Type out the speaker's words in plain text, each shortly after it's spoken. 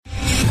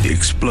The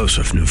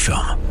explosive new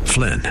film,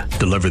 Flynn,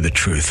 deliver the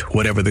truth,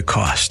 whatever the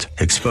cost.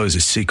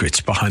 Exposes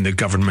secrets behind the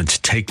government's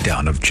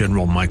takedown of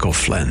General Michael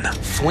Flynn.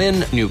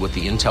 Flynn knew what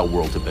the intel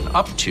world had been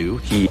up to.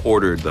 He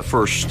ordered the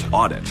first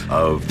audit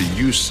of the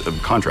use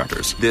of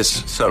contractors.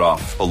 This set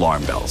off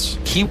alarm bells.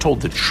 He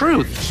told the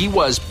truth. He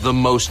was the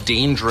most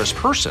dangerous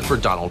person for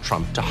Donald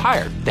Trump to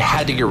hire. They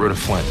had to get rid of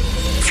Flynn.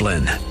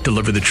 Flynn,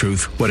 deliver the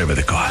truth, whatever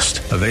the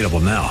cost. Available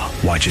now.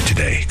 Watch it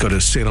today. Go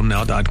to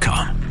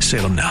salemnow.com.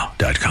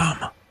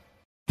 salemnow.com.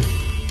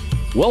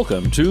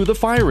 Welcome to The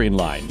Firing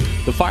Line.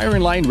 The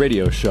Firing Line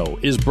radio show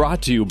is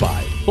brought to you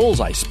by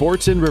Bullseye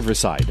Sports in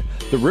Riverside,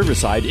 the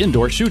Riverside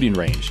Indoor Shooting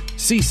Range,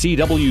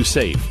 CCW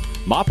Safe,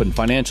 Maupin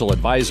Financial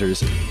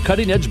Advisors,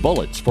 Cutting Edge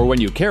Bullets for when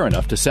you care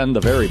enough to send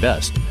the very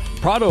best,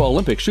 Prado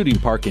Olympic Shooting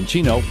Park in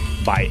Chino,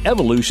 by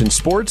Evolution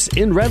Sports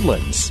in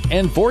Redlands,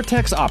 and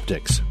Vortex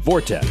Optics,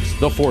 Vortex,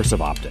 the force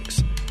of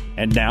optics.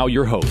 And now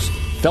your host,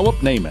 Philip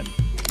Naiman.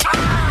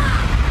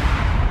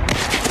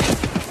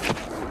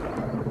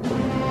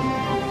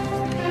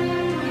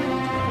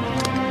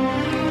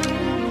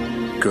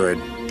 Good,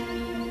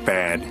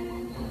 bad.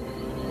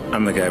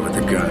 I'm the guy with the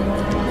gun.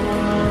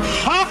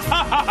 Ha ha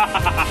ha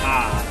ha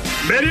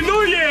ha! Merry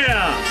New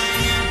Year!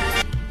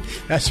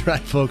 That's right,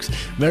 folks.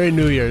 Merry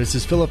New Year. This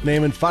is Philip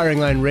Naiman,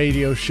 Firing Line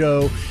Radio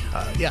Show.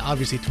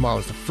 Obviously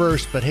tomorrow's the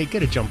 1st, but hey,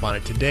 get a jump on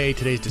it today.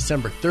 Today's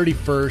December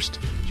 31st.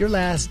 Your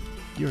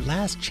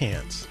last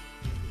chance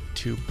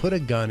to put a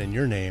gun in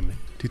your name,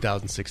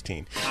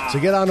 2016.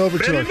 So get on over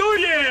to Merry New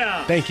Year!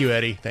 Thank you,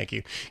 Eddie. Thank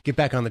you. Get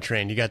back on the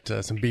train. You got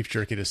some beef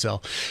jerky to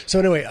sell. So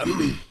anyway,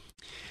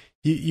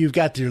 you've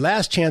got your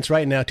last chance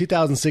right now,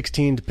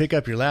 2016, to pick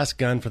up your last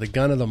gun for the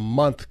Gun of the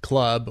Month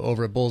Club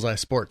over at Bullseye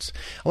Sports.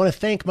 I want to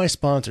thank my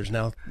sponsors.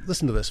 Now,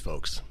 listen to this,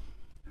 folks.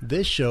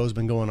 This show's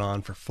been going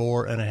on for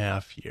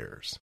 4.5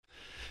 years.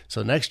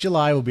 So next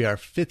July will be our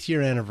 5th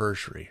year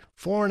anniversary.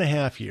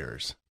 4.5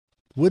 years.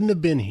 Wouldn't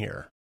have been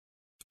here.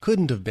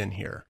 Couldn't have been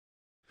here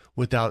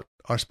without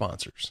our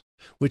sponsors,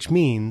 which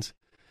means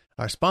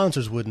our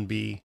sponsors wouldn't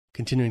be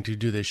continuing to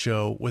do this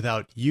show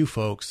without you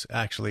folks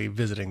actually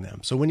visiting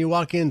them. So when you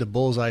walk into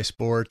Bullseye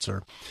Sports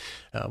or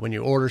when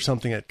you order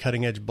something at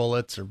Cutting Edge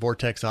Bullets or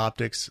Vortex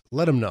Optics,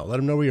 let them know. Let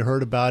them know where you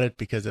heard about it,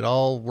 because it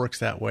all works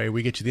that way.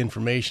 We get you the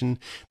information,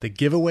 the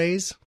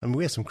giveaways. I mean,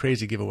 we have some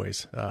crazy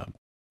giveaways.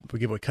 We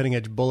give away Cutting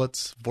Edge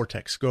Bullets,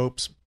 Vortex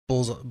Scopes,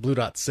 Blue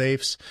Dot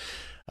Safes,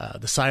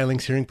 the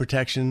Silings hearing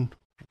protection.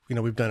 You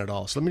know, we've done it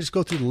all. So let me just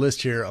go through the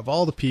list here of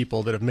all the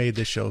people that have made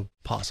this show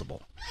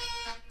possible.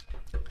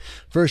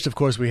 First, of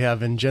course, we have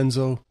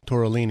Vincenzo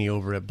Torolini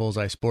over at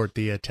Bullseye Sport,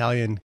 the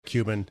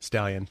Italian-Cuban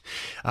stallion.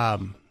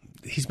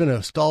 He's been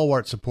a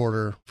stalwart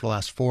supporter for the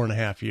last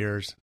 4.5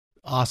 years.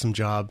 Awesome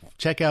job.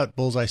 Check out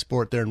Bullseye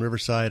Sport there in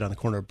Riverside on the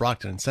corner of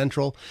Brockton and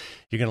Central.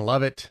 You're going to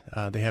love it.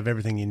 They have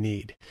everything you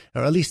need.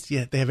 Or at least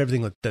they have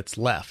everything that's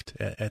left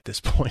at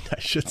this point, I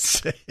should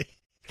say.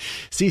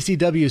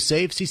 CCW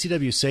Safe.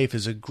 CCW Safe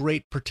is a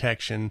great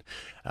protection.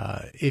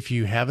 If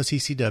you have a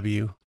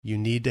CCW, you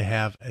need to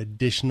have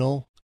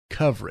additional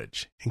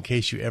coverage in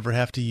case you ever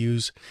have to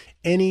use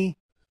any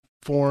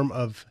form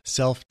of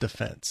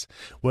self-defense.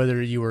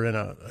 Whether you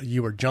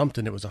were jumped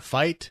and it was a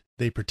fight,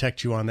 they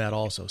protect you on that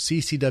also.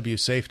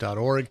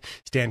 ccwsafe.org.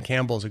 Stan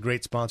Campbell is a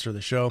great sponsor of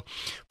the show.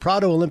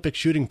 Prado Olympic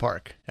Shooting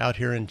Park out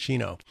here in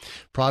Chino.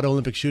 Prado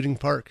Olympic Shooting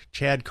Park,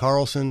 Chad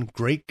Carlson,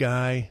 great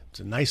guy. It's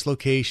a nice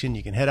location.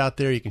 You can head out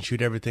there. You can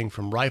shoot everything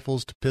from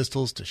rifles to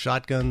pistols to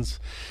shotguns,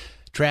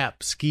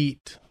 trap,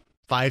 skeet,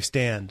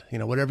 5-stand,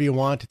 whatever you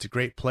want. It's a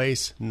great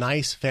place.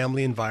 Nice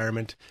family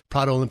environment.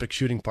 Prado Olympic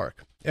Shooting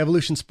Park.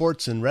 Evolution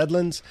Sports in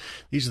Redlands.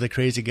 These are the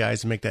crazy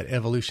guys that make that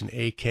Evolution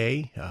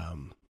AK,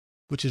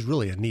 which is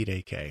really a neat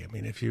AK. I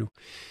mean,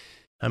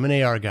 I'm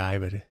an AR guy,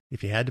 but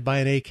if you had to buy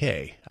an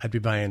AK, I'd be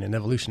buying an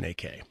Evolution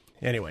AK.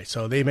 Anyway,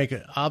 so they make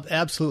an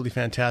absolutely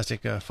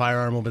fantastic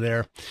firearm over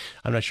there.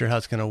 I'm not sure how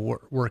it's going to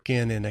work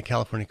in a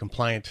California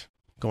compliant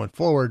going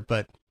forward,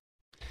 but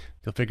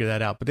they'll figure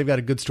that out. But they've got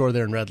a good store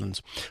there in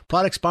Redlands.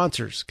 Product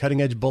sponsors,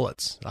 Cutting Edge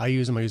Bullets. I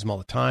use them all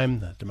the time.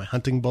 They're my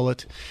hunting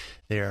bullet.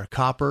 They are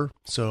copper,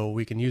 so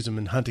we can use them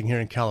in hunting here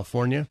in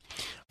California.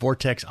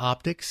 Vortex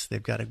Optics,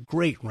 they've got a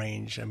great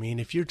range. I mean,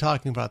 if you're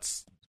talking about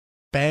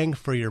bang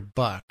for your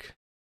buck,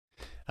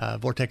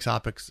 Vortex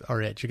Optics are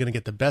it. You're going to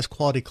get the best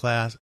quality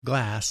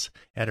glass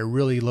at a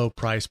really low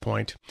price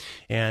point,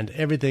 and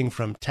everything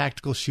from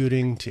tactical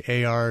shooting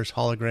to ARs,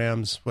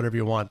 holograms, whatever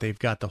you want, they've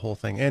got the whole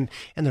thing. And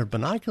their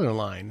binocular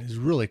line is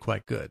really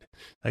quite good.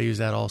 I use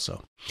that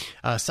also.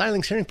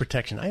 Silings hearing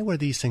protection. I wear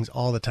these things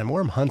all the time. I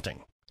wear them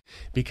hunting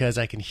because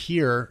I can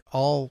hear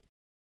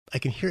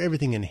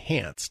everything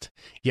enhanced.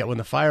 Yet when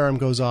the firearm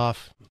goes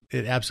off,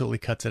 it absolutely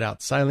cuts it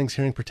out. Silings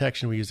hearing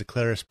protection. We use the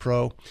Claris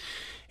Pro.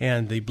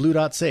 And the Blue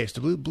Dot safes.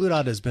 The Blue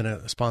Dot has been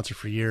a sponsor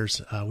for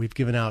years. We've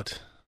given out,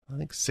 I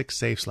think, 6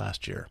 safes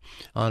last year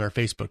on our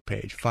Facebook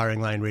page,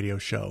 Firing Line Radio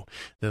Show,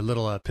 the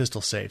little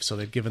pistol safe. So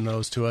they've given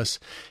those to us.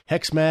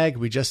 HexMag,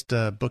 we just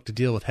booked a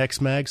deal with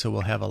HexMag, so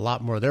we'll have a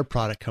lot more of their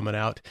product coming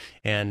out.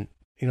 And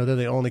they're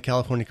the only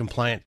California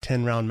compliant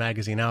 10-round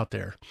magazine out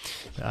there.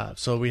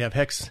 So we have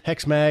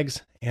Hex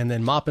Mags, and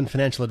then Maupin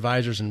Financial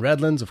Advisors in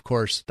Redlands. Of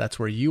course, that's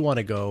where you want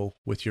to go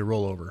with your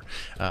rollover.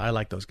 I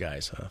like those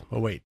guys. Oh,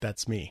 wait,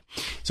 that's me.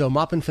 So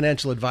Maupin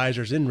Financial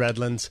Advisors in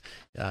Redlands.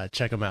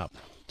 Check them out.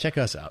 Check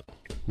us out,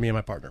 me and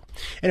my partner.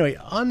 Anyway,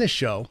 on this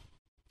show,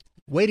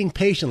 waiting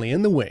patiently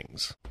in the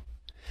wings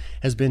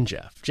has been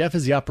Jeff. Jeff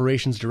is the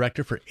operations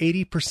director for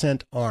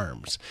 80%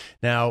 Arms.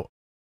 Now,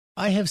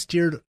 I have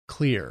steered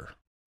clear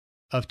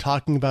of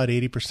talking about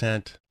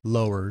 80%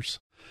 lowers,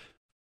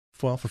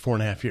 for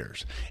 4.5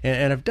 years.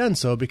 And I've done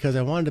so because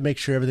I wanted to make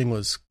sure everything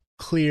was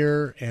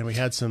clear and we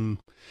had some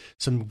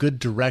good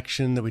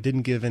direction, that we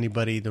didn't give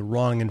anybody the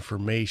wrong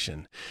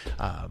information.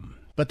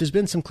 But there's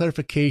been some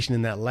clarification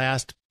in that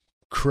last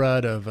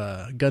crud of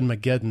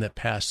Gunmageddon that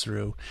passed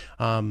through,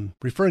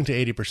 referring to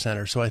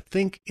 80%er. So I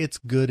think it's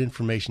good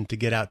information to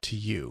get out to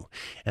you.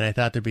 And I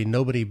thought there'd be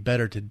nobody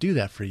better to do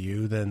that for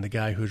you than the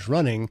guy who's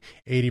running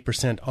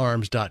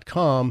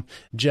 80percentarms.com,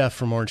 Jeff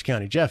from Orange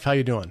County. Jeff, how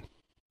you doing?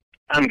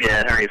 I'm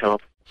good. How are you,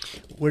 Philip?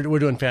 We're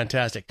doing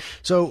fantastic.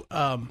 So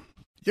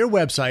your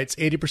website's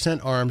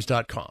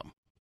 80percentarms.com.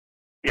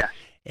 Yeah.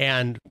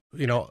 And,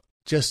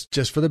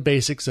 just for the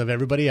basics of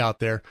everybody out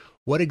there,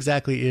 what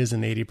exactly is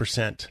an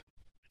 80%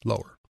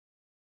 lower?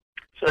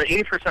 So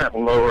 80%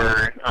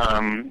 lower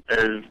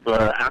is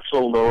the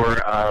actual lower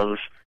of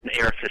an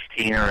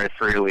AR-15 or a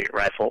 .308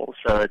 rifle.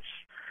 So it's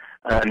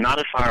not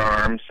a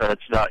firearm, so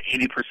it's about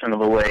 80% of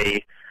the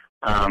way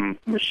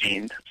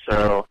machined.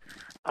 So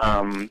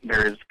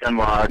there's gun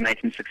law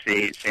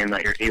 1968 saying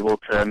that you're able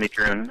to make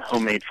your own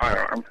homemade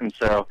firearm. And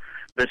so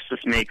this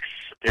just makes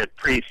it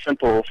pretty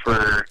simple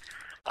for,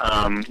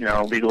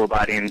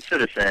 legal-abiding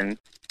citizen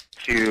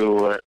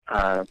to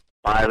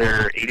buy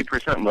their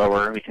 80%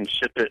 lower. We can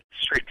ship it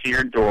straight to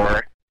your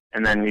door,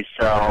 and then we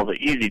sell the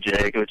Easy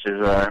Jig, which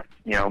is a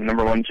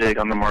number one jig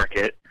on the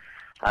market,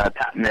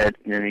 patented,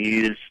 and then you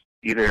use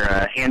either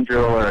a hand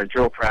drill or a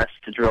drill press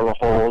to drill the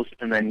holes,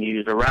 and then you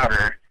use a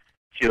router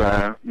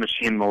to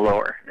machine the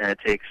lower. And it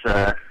takes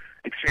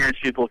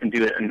experienced people can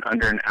do it in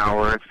under an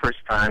hour. The first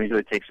time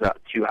usually takes about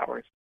 2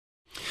 hours.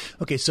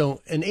 Okay,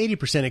 so an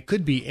 80%, it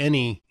could be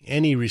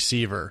any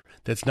receiver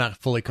that's not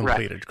fully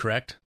completed,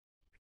 correct?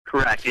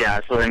 Correct, yeah.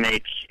 So they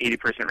make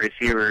 80%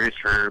 receivers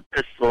for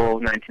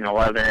pistols,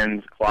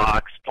 1911s,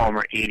 Glocks,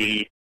 Palmer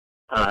 80.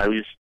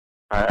 We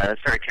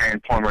started carrying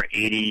Palmer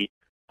 80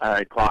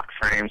 Glock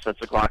frames. So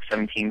it's a Glock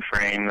 17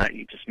 frame that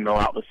you just mill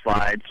out the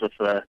slides with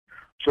a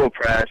drill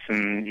press,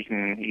 and you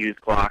can use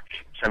Glock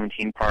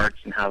 17 parts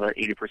and have an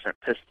 80%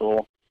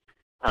 pistol.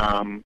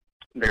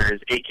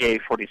 There's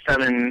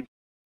AK-47,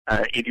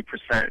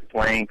 80%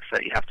 blanks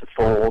that you have to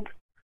fold.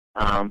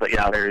 But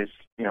yeah, there's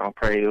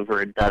probably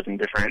over a dozen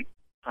different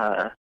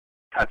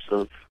types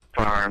of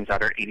firearms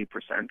that are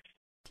 80%.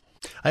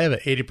 I have an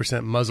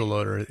 80%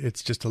 muzzleloader.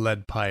 It's just a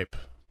lead pipe.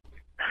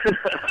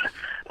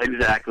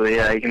 Exactly.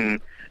 Yeah, you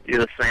can do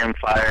the Sam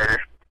Fire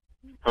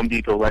Home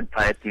Depot lead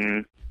pipe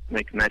and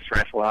make a nice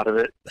rifle out of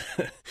it.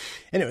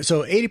 Anyway,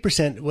 so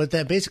 80%. What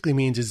that basically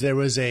means is there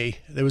was a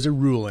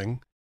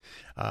ruling.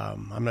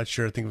 I'm not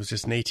sure. I think it was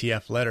just an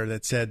ATF letter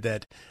that said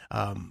that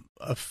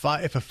if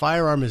a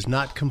firearm is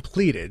not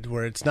completed,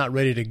 where it's not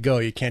ready to go,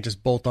 you can't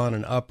just bolt on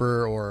an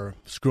upper or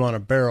screw on a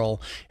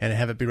barrel and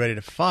have it be ready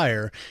to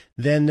fire,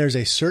 then there's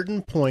a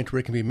certain point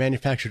where it can be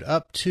manufactured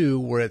up to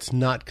where it's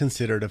not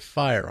considered a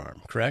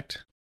firearm,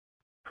 correct?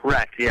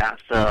 Correct, yeah.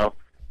 So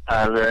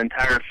the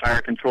entire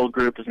fire control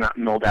group is not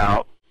milled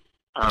out.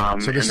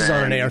 So this is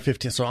on an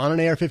AR-15. So on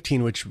an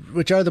AR-15,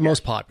 which are the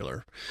most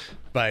popular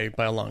by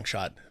a long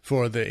shot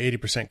for the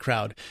 80%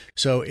 crowd.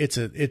 So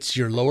it's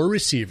your lower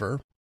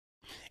receiver,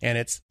 and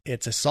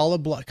it's a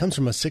solid block. It comes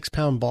from a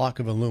 6-pound block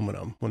of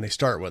aluminum when they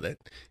start with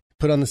it.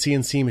 Put on the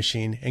CNC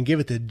machine and give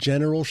it the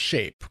general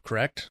shape.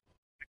 Correct?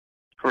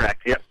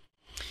 Correct. Yep.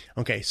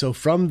 Okay. So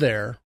from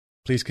there,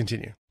 please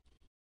continue.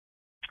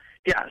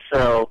 Yeah.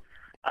 So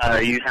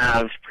you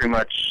have pretty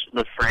much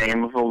the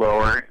frame of the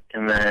lower,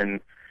 and then.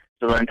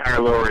 So the entire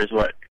lower is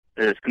what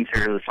is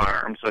considered the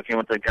firearm. So if you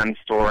went to a gun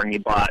store and you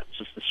bought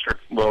just the strip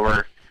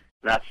lower,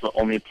 that's the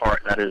only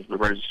part that is the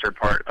registered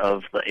part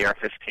of the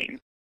AR-15.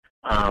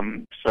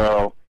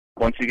 So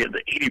once you get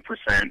the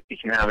 80%, you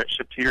can have it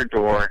shipped to your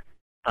door.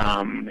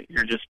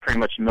 You're just pretty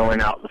much milling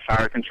out the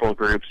fire control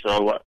group,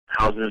 so what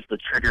houses the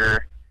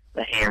trigger,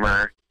 the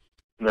hammer,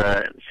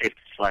 the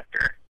safety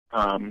selector.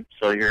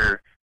 So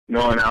you're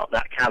milling out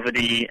that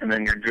cavity, and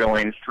then you're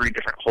drilling 3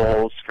 different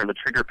holes for the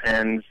trigger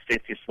pins,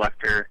 safety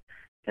selector,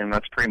 and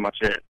that's pretty much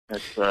it.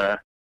 It's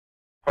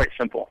quite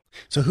simple.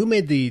 So who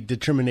made the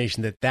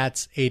determination that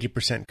that's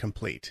 80%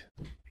 complete?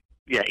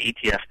 Yeah,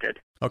 ATF did.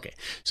 Okay,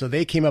 so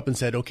they came up and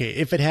said, okay,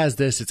 if it has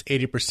this, it's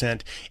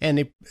 80%.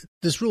 And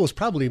this rule was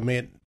probably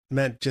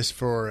meant just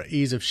for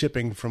ease of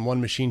shipping from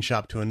one machine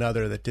shop to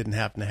another that didn't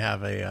happen to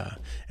have an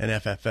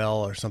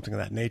FFL or something of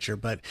that nature.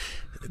 But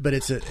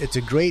it's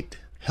a great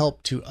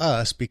help to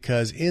us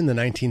because in the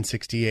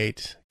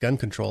 1968 Gun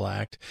Control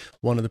Act,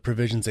 one of the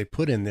provisions they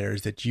put in there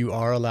is that you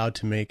are allowed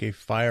to make a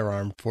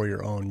firearm for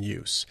your own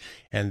use.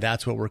 And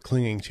that's what we're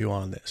clinging to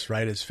on this,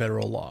 right, is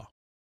federal law.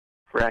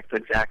 Correct,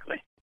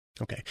 exactly.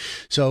 Okay,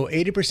 so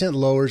 80%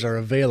 lowers are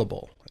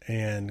available,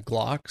 and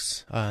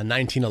Glocks,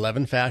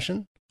 1911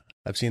 fashion.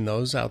 I've seen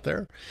those out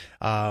there.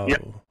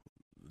 Yep.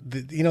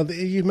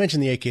 You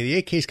mentioned the AK. The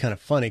AK is kind of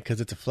funny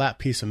because it's a flat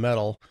piece of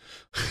metal.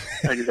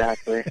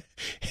 Exactly.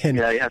 And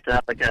you have to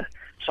have like a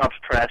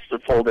soft press to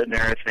fold it and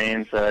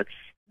everything. So it's,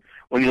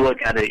 when you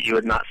look at it, you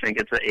would not think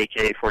it's an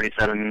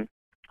AK-47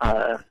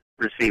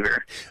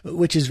 receiver.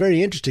 Which is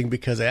very interesting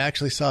because I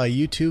actually saw a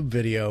YouTube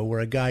video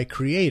where a guy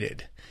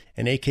created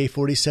an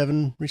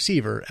AK-47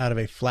 receiver out of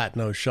a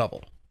flat-nosed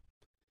shovel.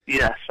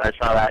 Yes, I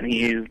saw that, and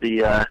he used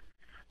the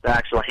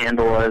actual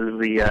handle as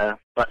the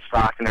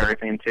buttstock and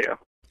everything too.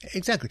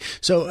 Exactly.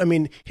 So, I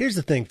mean, here's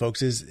the thing,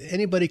 folks, is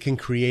anybody can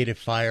create a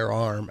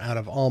firearm out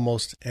of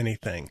almost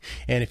anything.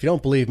 And if you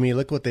don't believe me,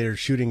 look what they're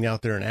shooting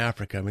out there in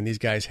Africa. I mean, these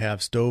guys have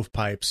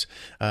stovepipes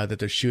that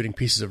they're shooting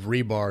pieces of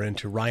rebar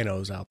into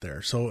rhinos out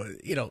there. So,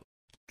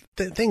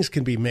 things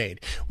can be made.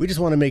 We just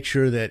want to make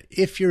sure that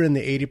if you're in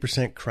the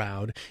 80%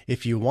 crowd,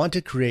 if you want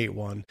to create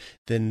one,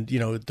 then,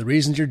 the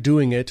reasons you're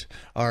doing it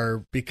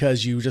are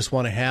because you just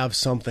want to have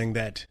something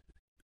that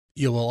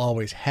you will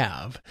always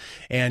have,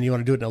 and you want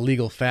to do it in a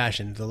legal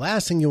fashion. The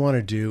last thing you want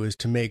to do is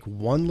to make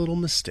one little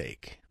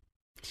mistake,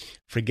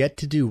 forget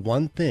to do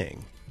one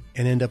thing,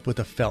 and end up with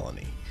a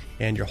felony,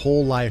 and your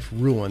whole life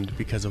ruined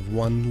because of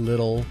one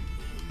little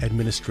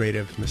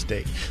administrative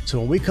mistake. So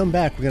when we come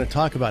back, we're going to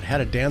talk about how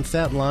to dance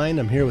that line.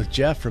 I'm here with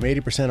Jeff from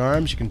 80%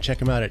 Arms. You can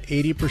check him out at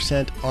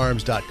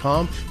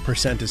 80percentarms.com.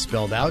 Percent is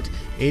spelled out,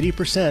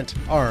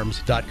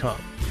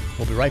 80percentarms.com.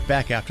 We'll be right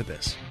back after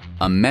this.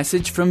 A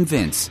message from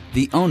Vince,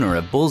 the owner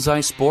of Bullseye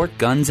Sport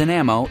Guns and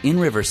Ammo in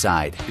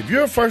Riverside. If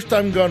you're a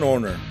first-time gun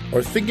owner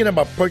or thinking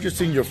about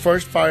purchasing your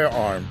first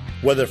firearm,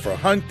 whether for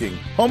hunting,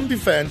 home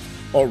defense,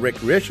 or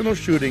recreational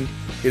shooting,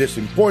 it is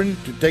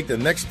important to take the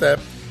next step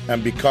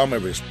and become a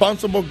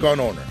responsible gun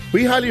owner.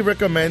 We highly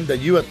recommend that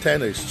you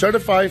attend a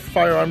certified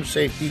firearm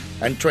safety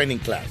and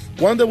training class,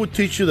 one that will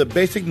teach you the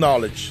basic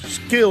knowledge,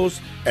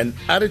 skills, and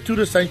attitude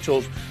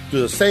essentials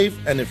to the safe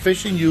and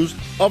efficient use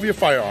of your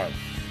firearm.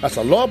 As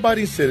a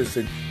law-abiding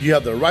citizen, you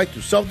have the right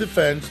to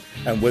self-defense,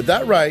 and with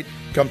that right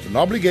comes an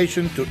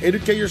obligation to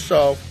educate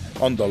yourself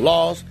on the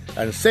laws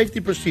and safety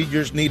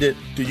procedures needed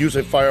to use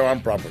a firearm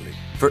properly.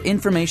 For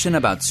information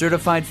about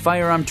certified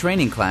firearm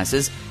training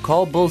classes,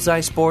 call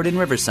Bullseye Sport in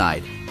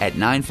Riverside at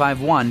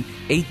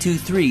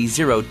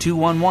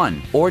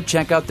 951-823-0211 or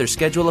check out their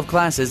schedule of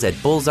classes at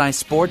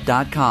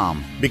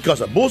bullseyesport.com.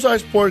 Because at Bullseye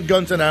Sport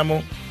Guns and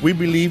Ammo, we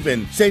believe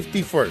in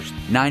safety first.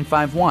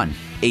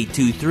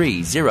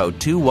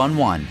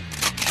 951-823-0211.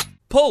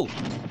 Pull!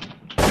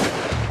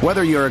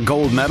 Whether you're a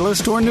gold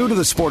medalist or new to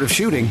the sport of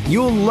shooting,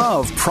 you'll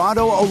love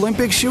Prado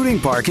Olympic Shooting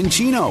Park in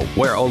Chino,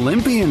 where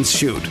Olympians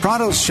shoot.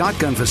 Prado's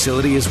shotgun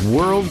facility is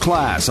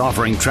world-class,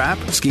 offering trap,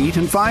 skeet,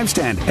 and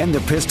 5-stand. And the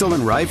pistol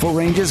and rifle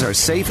ranges are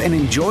safe and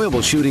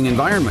enjoyable shooting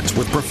environments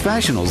with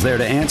professionals there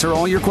to answer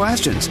all your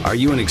questions. Are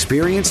you an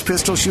experienced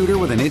pistol shooter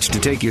with an itch to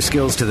take your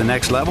skills to the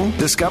next level?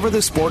 Discover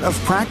the sport of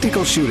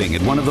practical shooting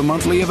at one of the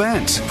monthly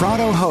events.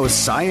 Prado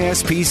hosts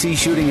ISPC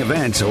shooting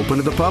events open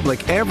to the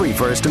public every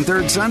first and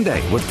third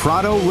Sunday with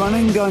Prado Run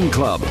and Gun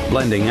Club,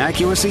 blending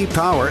accuracy,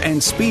 power,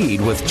 and speed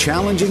with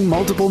challenging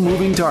multiple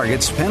moving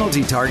targets,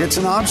 penalty targets,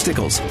 and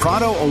obstacles.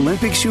 Prado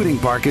Olympic Shooting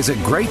Park is a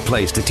great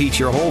place to teach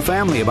your whole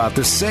family about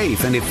the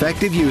safe and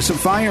effective use of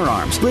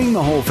firearms. Bring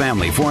the whole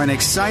family for an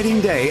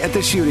exciting day at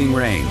the shooting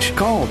range.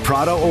 Call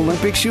Prado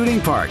Olympic Shooting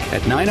Park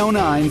at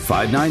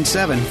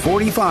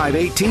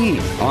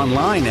 909-597-4518.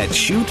 Online at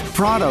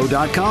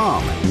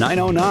shootprado.com.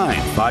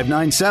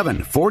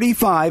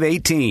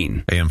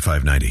 909-597-4518. AM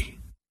 590.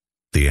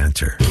 The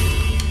answer.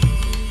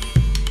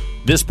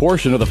 This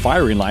portion of the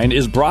firing line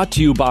is brought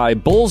to you by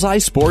Bullseye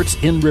Sports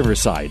in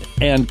Riverside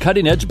and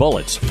Cutting Edge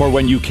Bullets for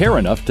when you care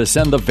enough to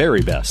send the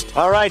very best.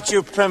 All right,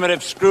 you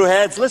primitive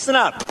screwheads, listen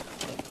up.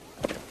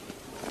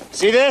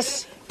 See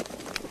this?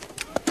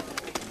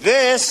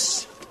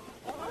 This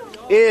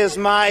is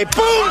my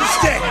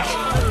boomstick!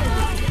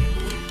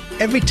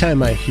 Every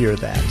time I hear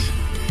that,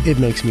 it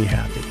makes me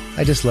happy.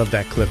 I just love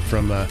that clip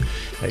from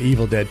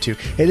Evil Dead 2.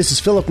 Hey, this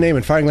is Philip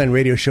Naiman, Firing Line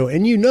Radio Show.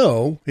 And you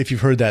know, if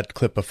you've heard that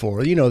clip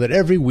before, you know that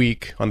every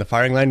week on the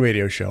Firing Line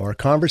Radio Show, our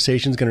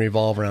conversation is going to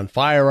revolve around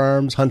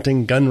firearms,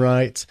 hunting, gun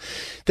rights,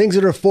 things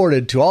that are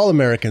afforded to all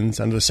Americans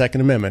under the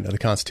Second Amendment of the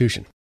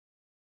Constitution.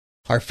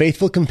 Our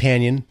faithful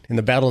companion in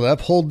the battle to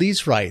uphold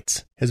these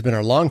rights has been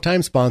our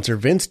longtime sponsor,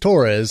 Vince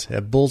Torres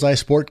at Bullseye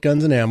Sport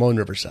Guns and Ammo in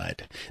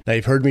Riverside. Now,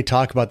 you've heard me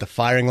talk about the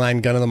Firing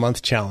Line Gun of the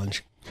Month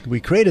Challenge. We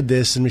created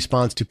this in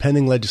response to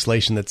pending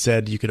legislation that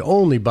said you could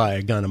only buy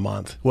a gun a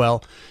month.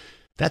 Well,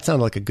 that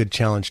sounded like a good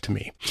challenge to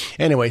me.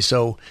 Anyway,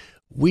 so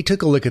we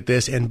took a look at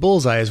this, and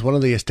Bullseye is one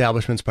of the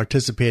establishments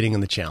participating in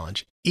the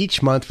challenge.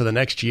 Each month for the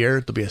next year,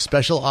 there'll be a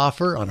special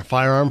offer on a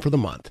firearm for the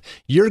month.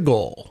 Your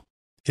goal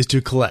is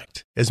to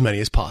collect as many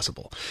as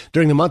possible.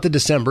 During the month of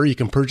December, you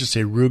can purchase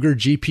a Ruger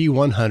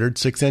GP100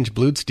 6-inch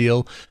blued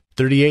steel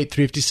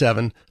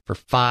 38-357 for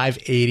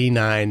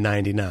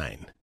 $589.99.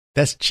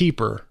 That's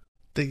cheaper.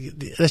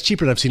 That's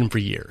cheaper than I've seen them for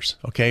years,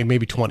 okay?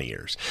 Maybe 20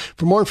 years.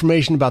 For more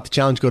information about the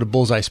challenge, go to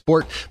Bullseye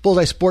Sport.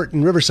 Bullseye Sport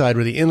in Riverside,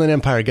 where the Inland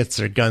Empire gets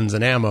their guns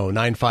and ammo.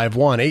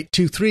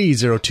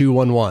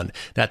 951-823-0211.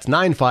 That's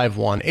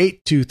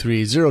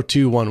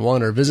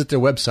 951-823-0211. Or visit their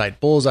website,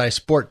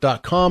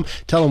 bullseyesport.com.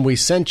 Tell them we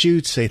sent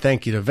you. Say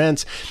thank you to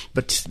Vince.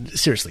 But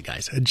seriously,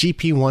 guys, a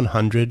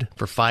GP100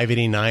 for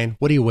 $589.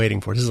 What are you waiting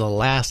for? This is the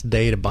last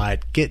day to buy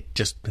it.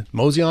 Just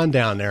mosey on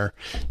down there.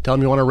 Tell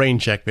him you want a rain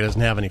check, but he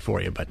doesn't have any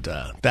for you. But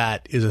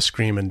that is a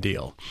screaming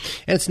deal.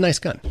 And it's a nice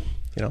gun.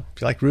 You know,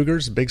 if you like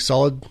Rugers, big,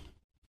 solid,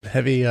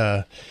 heavy,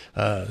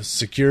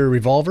 secure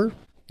revolver,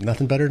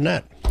 nothing better than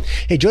that.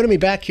 Hey, joining me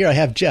back here, I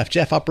have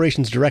Jeff,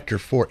 Operations Director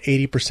for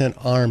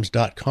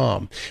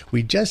 80percentarms.com.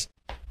 We just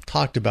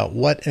talked about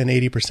what an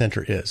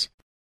 80%er is.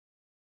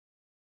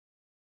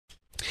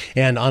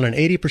 And on an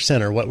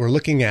 80%er, what we're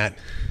looking at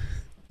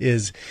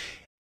is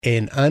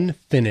an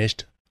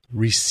unfinished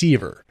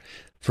receiver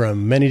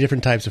from many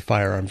different types of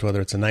firearms, whether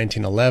it's a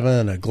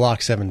 1911, a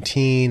Glock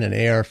 17, an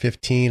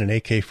AR-15, an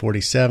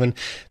AK-47.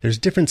 There's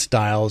different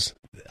styles.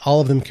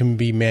 All of them can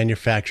be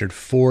manufactured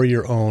for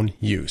your own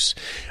use.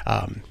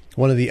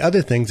 One of the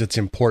other things that's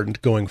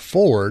important going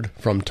forward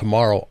from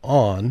tomorrow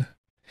on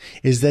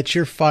is that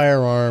your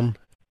firearm,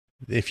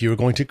 if you're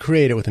going to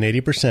create it with an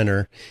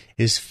 80%er,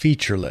 is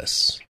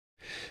featureless.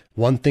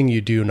 One thing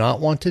you do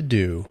not want to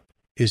do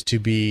is to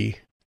be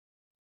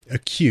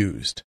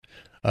accused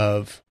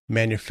of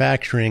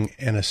manufacturing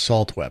an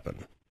assault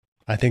weapon.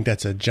 I think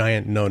that's a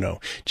giant no-no.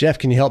 Jeff,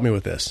 can you help me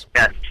with this?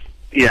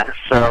 Yeah.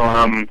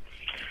 So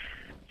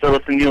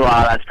with the new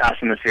law that's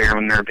passing this year,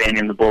 when they're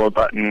banning the bullet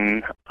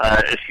button,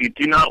 if you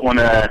do not want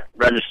to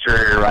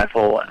register your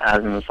rifle as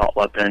an assault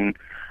weapon,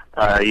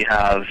 you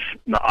have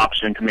the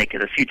option to make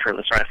it a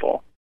featureless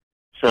rifle.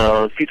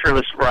 So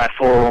featureless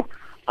rifle,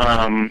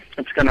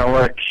 it's going to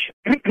look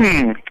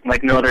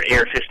like no other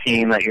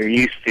AR-15 that you're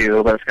used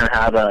to, but it's going to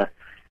have a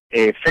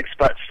fixed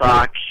butt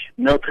stock,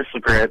 no pistol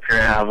grip. You're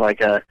going to have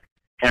like a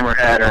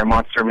Hammerhead or a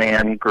Monster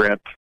Man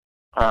grip.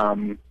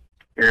 You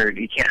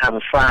can't have a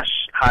flash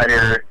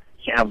hider.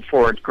 You can't have a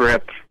forward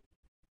grip.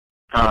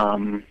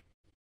 And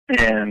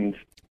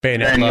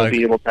bayonet then lug. You'll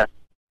be able to...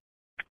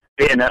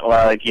 Bayonet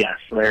lug, yes.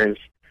 There's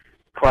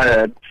quite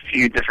a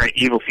few different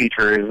evil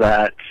features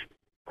that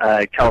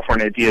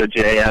California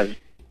DOJ has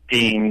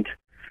deemed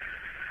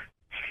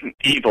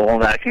evil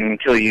that can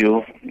kill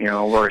you,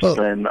 worse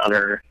than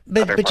other.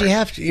 But you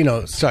have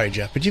to, sorry,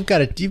 Jeff, but you've got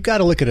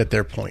to look at it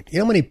their point. You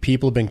know how many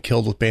people have been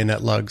killed with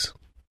bayonet lugs?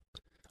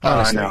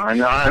 Honestly, I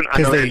know.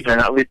 Because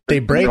they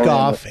break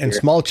off and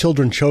small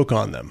children choke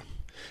on them.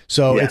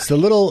 So it's the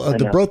little,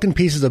 the broken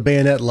pieces of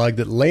bayonet lug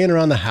that laying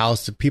around the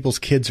house that people's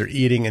kids are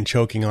eating and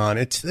choking on.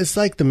 It's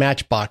like the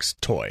Matchbox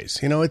toys.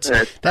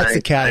 That's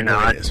the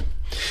category it is.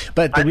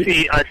 But I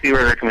see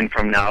where they're coming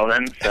from now.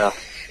 Then so.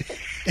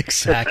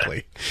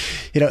 Exactly.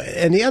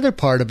 And the other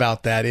part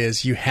about that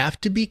is you have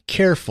to be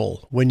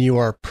careful when you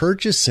are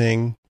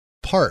purchasing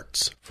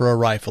parts for a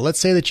rifle.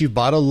 Let's say that you've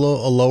bought a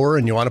lower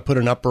and you want to put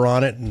an upper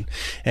on it,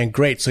 and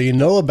great. So you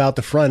know about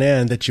the front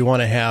end that you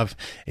want to have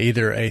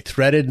either a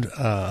threaded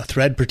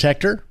thread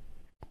protector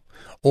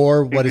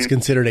or what is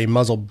considered a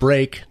muzzle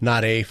brake,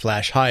 not a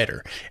flash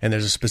hider. And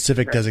there's a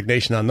specific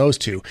designation on those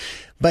two.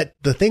 But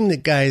the thing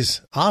that guys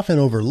often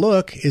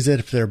overlook is that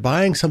if they're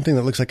buying something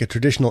that looks like a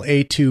traditional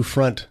A2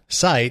 front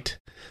sight,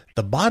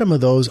 the bottom of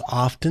those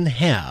often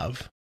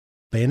have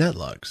bayonet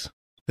lugs.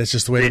 That's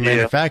just the way they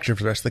manufacture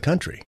for the rest of the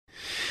country.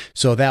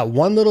 So that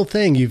one little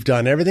thing, you've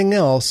done everything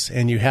else,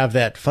 and you have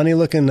that funny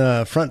looking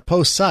front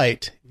post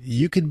sight,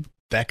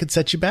 that could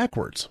set you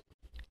backwards.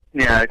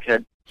 Yeah, it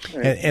could.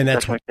 And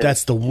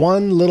that's the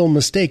one little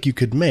mistake you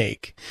could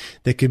make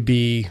that could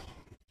be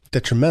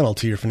detrimental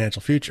to your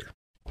financial future.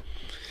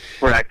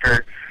 Correct.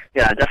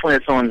 Yeah, definitely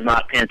if someone's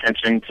not paying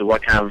attention to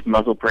what kind of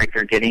muzzle brake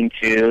they're getting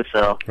to.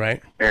 So,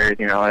 right. If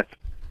it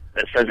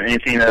says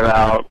anything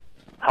about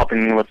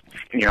helping with,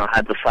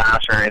 had the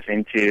flash or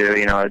anything too,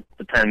 it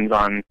depends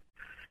on,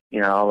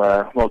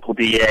 the local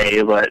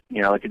DA, but,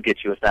 it could get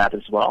you with that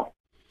as well.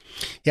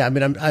 Yeah, I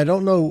mean, I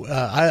don't know.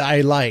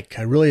 I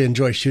really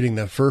enjoy shooting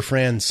the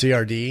Furfran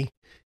CRD.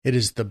 It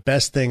is the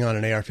best thing on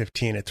an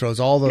AR-15. It throws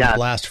all the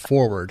blast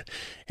forward.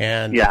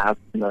 And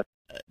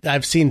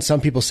I've seen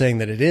some people saying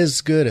that it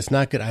is good. It's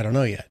not good. I don't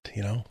know yet.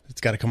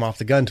 It's got to come off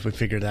the gun till we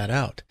figure that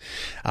out.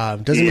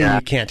 Doesn't mean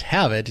you can't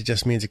have it. It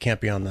just means it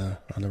can't be on the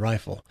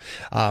rifle.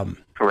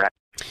 Correct.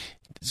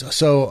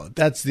 So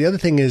that's the other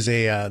thing is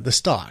the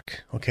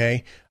stock.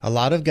 Okay, a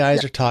lot of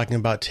guys are talking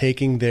about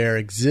taking their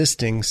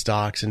existing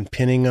stocks and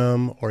pinning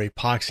them or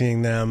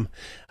epoxying them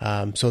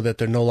so that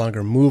they're no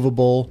longer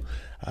movable.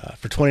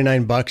 For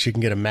 $29, you can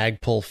get a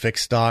Magpul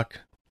fixed stock.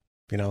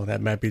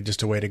 That might be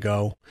just a way to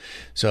go.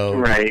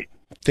 So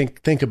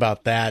think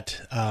about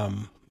that.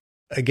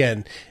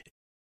 Again,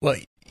 well,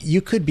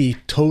 you could be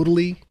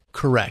totally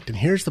Correct. And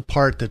here's the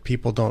part that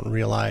people don't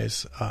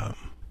realize.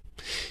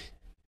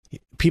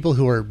 People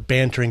who are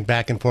bantering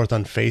back and forth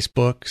on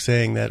Facebook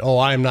saying that, oh,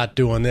 I'm not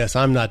doing this,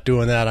 I'm not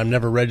doing that, I'm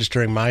never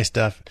registering my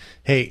stuff.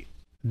 Hey,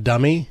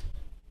 dummy,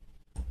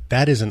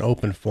 that is an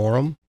open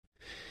forum.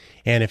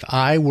 And if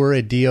I were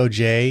a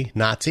DOJ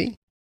Nazi,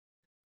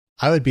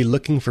 I would be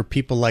looking for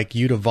people like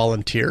you to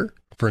volunteer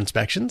for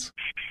inspections.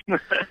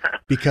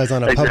 Because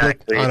on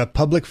a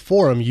public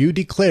forum, you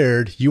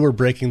declared you were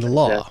breaking the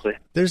law. Exactly.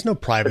 There's no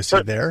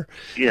privacy there.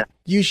 Yeah.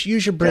 Use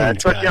your brains,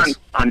 especially guys.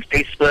 on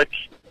Facebook.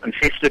 On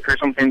Facebook or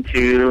something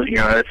too,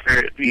 if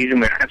they're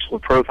using their actual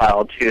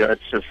profile too,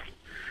 it's just,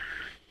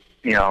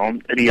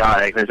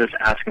 idiotic. They're just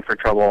asking for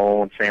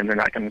trouble and saying they're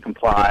not going to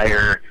comply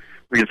or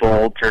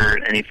revolt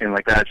or anything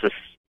like that. It's just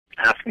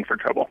asking for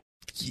trouble.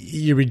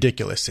 You're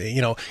ridiculous.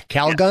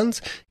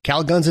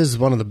 CalGuns is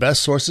one of the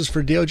best sources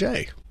for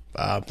DOJ.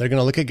 They're going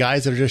to look at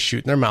guys that are just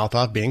shooting their mouth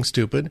off, being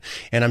stupid.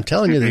 And I'm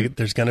telling you,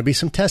 there's going to be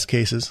some test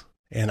cases.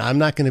 And I'm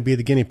not going to be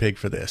the guinea pig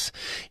for this.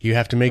 You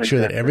have to make sure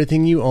that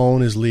everything you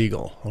own is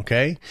legal.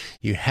 Okay,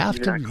 you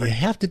have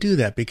to do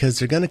that because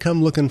they're going to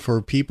come looking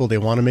for people they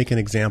want to make an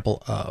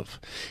example of,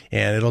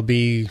 and it'll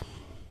be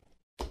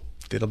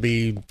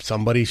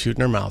somebody shooting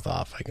their mouth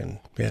off. And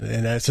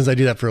since I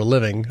do that for a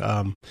living,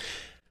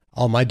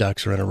 all my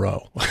ducks are in a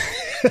row.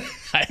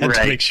 I have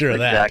to make sure of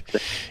that.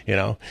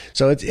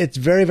 So it's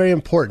very, very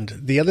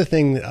important. The other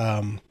thing,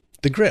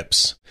 the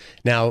grips.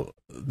 Now,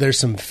 there's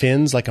some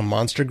fins, like a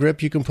monster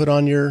grip you can put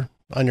on your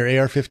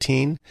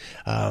AR-15.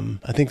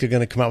 I think they're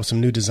going to come out with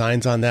some new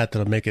designs on that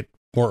that'll make it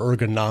more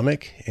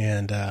ergonomic.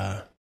 And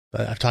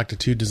I've talked to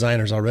 2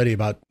 designers already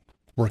about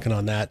working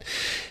on that,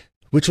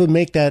 which would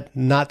make that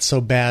not so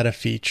bad a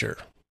feature.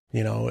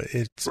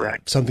 It's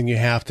something you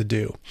have to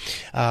do.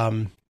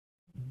 The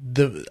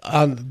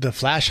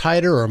flash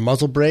hider or a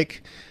muzzle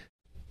brake,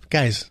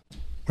 guys,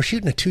 we're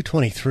shooting a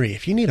 223.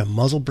 If you need a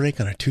muzzle brake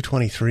on a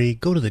 223,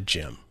 go to the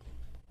gym.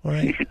 All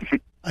right.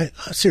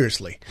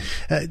 Seriously.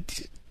 A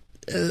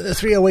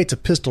 308's a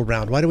pistol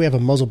round. Why do we have a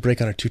muzzle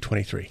brake on a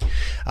 223?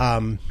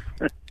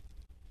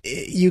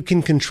 You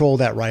can control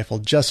that rifle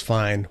just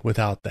fine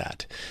without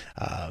that.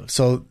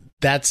 So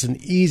that's an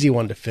easy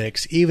one to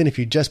fix. Even if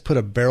you just put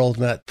a barrel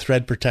nut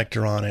thread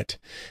protector on it,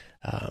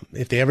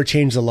 if they ever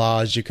change the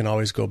laws, you can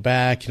always go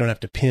back. You don't have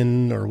to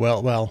pin or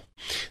well.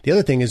 The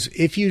other thing is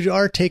if you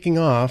are taking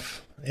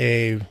off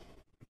a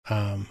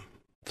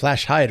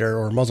flash hider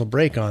or muzzle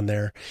brake on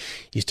there,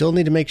 you still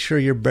need to make sure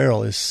your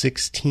barrel is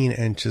 16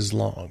 inches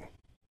long.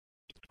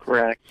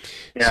 Correct.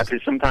 Yeah,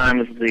 because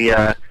sometimes they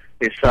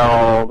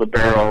sell the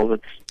barrels.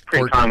 It's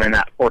pretty common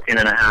at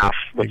 14.5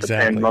 with the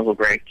pinned muzzle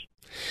brake.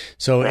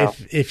 So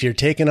if you're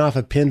taking off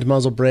a pinned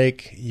muzzle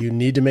brake, you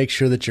need to make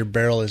sure that your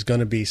barrel is going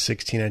to be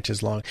 16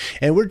 inches long.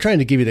 And we're trying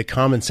to give you the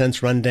common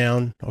sense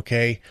rundown.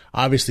 Okay,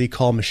 obviously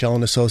call Michelle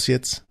and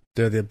Associates.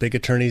 They're the big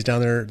attorneys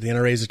down there, the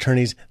NRA's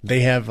attorneys.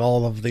 They have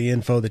all of the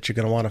info that you're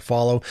going to want to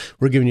follow.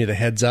 We're giving you the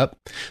heads up.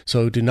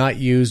 So do not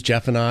use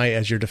Jeff and I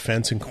as your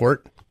defense in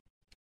court.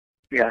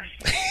 Yes.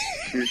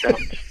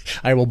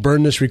 I will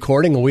burn this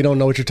recording and we don't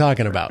know what you're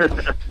talking about.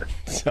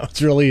 So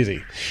it's real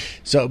easy.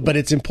 But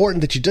it's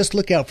important that you just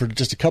look out for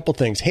just a couple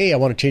things. Hey, I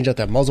want to change out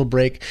that muzzle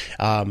brake.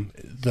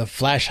 The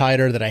flash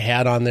hider that I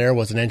had on there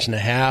was 1.5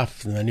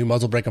 inches. And the new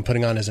muzzle brake I'm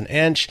putting on is 1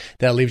 inch.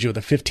 That leaves you with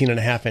a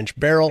 15.5 inch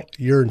barrel.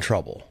 You're in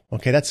trouble.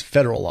 Okay. That's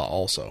federal law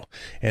also.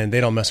 And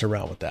they don't mess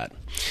around with that.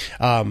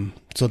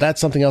 So that's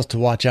something else to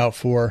watch out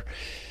for.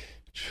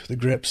 The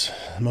grips,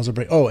 muzzle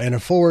brake. Oh, and a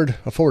forward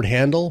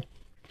handle.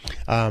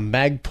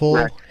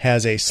 Magpul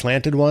has a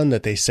slanted one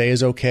that they say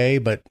is okay,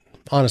 but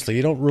honestly,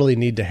 you don't really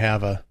need to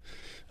have a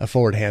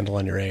forward handle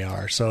on your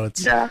AR. So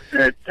it's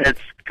it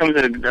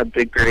comes in a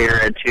big gray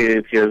area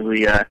too, because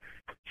the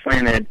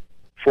slanted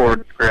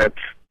forward grip,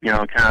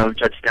 kind of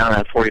juts down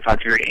at a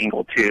 45-degree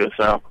angle too.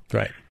 So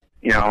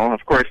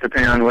of course,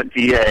 depending on what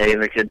VA,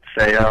 they could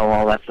say, oh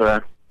well, that's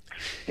a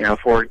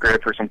forward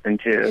grip or something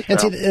too.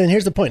 So. And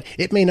here's the point.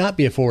 It may not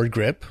be a forward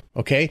grip,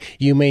 okay?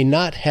 You may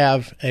not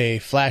have a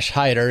flash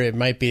hider. It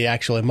might be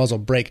actually a muzzle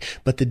brake.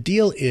 But the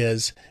deal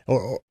is,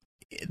 or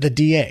the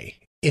DA,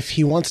 if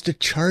he wants to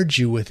charge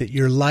you with it,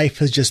 your life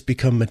has just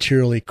become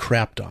materially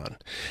crapped on.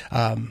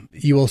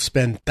 You will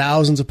spend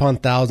thousands upon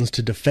thousands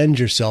to defend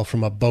yourself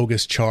from a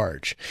bogus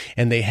charge.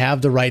 And they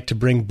have the right to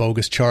bring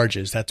bogus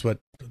charges. That's what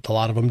a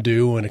lot of them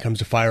do when it comes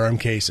to firearm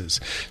cases.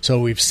 So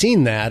we've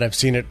seen that. I've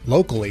seen it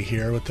locally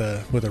here with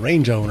a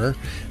range owner.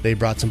 They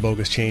brought some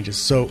bogus changes.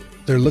 So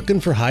they're looking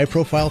for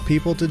high-profile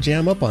people to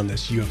jam up on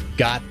this. You have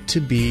got to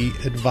be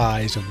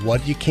advised of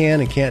what you can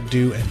and can't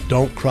do, and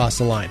don't cross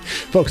the line.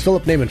 Folks,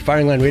 Philip Naiman,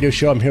 Firing Line Radio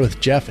Show. I'm here with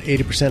Jeff,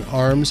 80%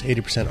 Arms,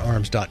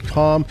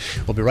 80percentarms.com.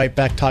 We'll be right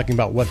back talking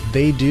about what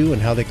they do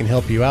and how they can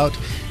help you out.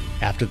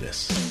 after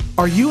this.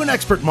 Are you an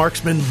expert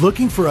marksman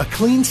looking for a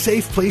clean,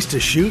 safe place to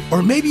shoot?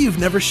 Or maybe you've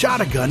never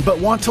shot a gun but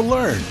want to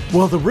learn?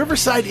 Well, the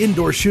Riverside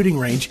Indoor Shooting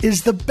Range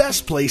is the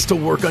best place to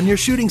work on your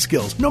shooting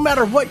skills, no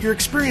matter what your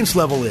experience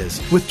level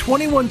is. With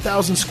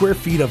 21,000 square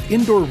feet of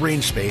indoor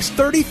range space,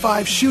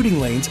 35 shooting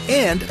lanes,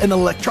 and an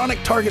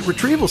electronic target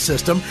retrieval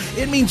system,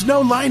 it means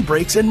no line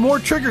breaks and more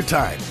trigger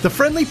time. The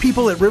friendly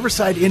people at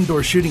Riverside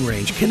Indoor Shooting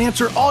Range can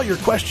answer all your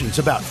questions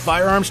about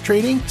firearms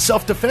training,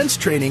 self-defense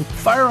training,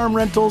 firearm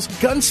rentals,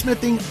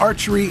 gunsmithing,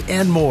 archery,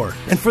 and more.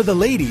 And for the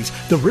ladies,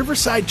 the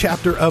Riverside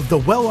chapter of The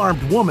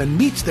Well-Armed Woman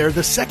meets there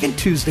the second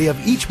Tuesday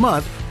of each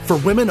month for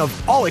women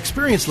of all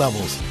experience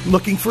levels.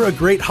 Looking for a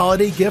great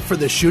holiday gift for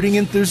the shooting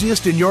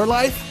enthusiast in your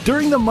life?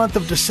 During the month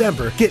of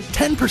December, get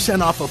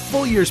 10% off a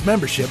full year's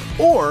membership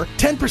or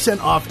 10%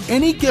 off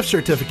any gift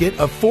certificate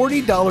of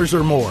 $40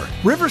 or more.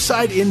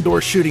 Riverside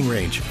Indoor Shooting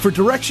Range. For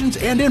directions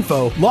and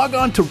info, log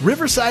on to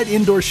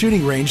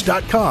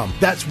riversideindoorshootingrange.com.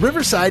 That's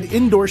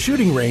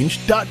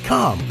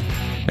riversideindoorshootingrange.com.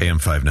 AM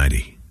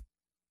 590,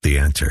 The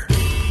Answer.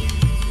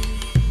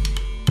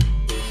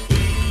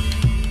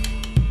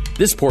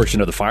 This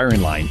portion of the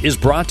firing line is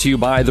brought to you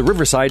by the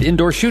Riverside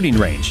Indoor Shooting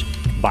Range,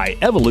 by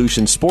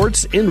Evolution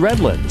Sports in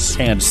Redlands,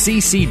 and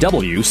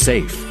CCW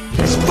Safe.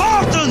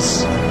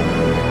 Spartans,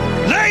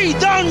 lay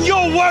down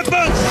your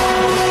weapons!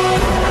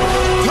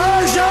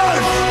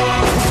 Persians,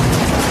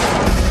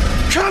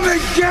 come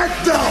and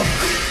get them!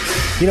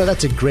 You know,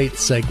 that's a great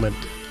segment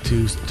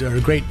or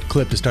a great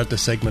clip to start the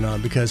segment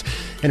on, because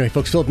anyway,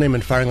 folks, Philip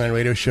Neyman, Firing Line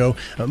Radio Show.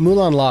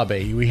 Mulan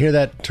Labe, we hear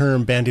that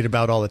term bandied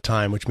about all the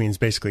time, which means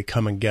basically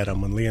come and get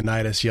them. When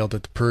Leonidas yelled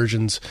at the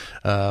Persians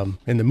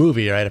in the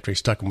movie, right after he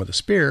stuck them with a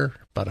spear,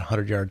 about a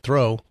 100-yard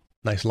throw,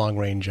 nice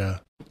long-range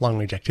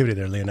activity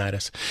there,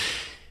 Leonidas.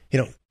 You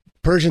know,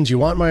 Persians, you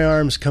want my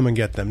arms, come and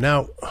get them.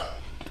 Now,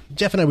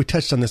 Jeff and I, we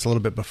touched on this a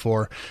little bit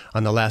before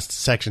on the last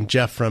section,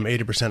 Jeff from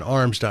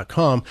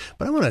 80percentarms.com,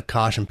 but I want to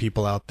caution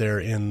people out there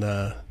in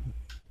the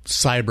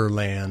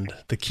cyberland,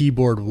 the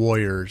keyboard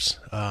warriors.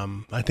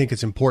 I think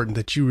it's important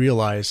that you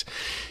realize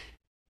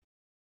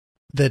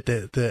that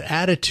the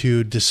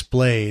attitude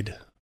displayed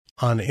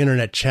on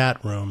internet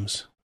chat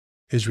rooms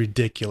is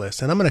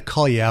ridiculous, and I'm going to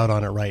call you out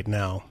on it right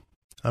now.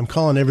 I'm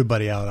calling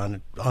everybody out on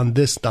it, on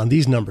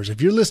these numbers.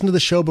 If you're listening to the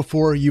show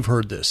before, you've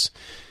heard this.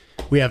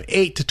 We have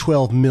 8 to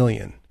 12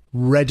 million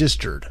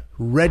registered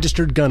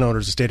gun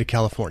owners in the state of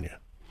California.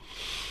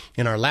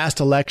 In our last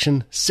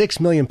election, 6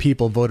 million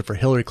people voted for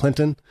Hillary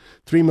Clinton,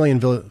 3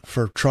 million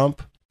for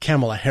Trump.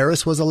 Kamala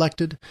Harris was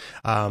elected.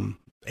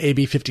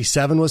 AB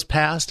 57 was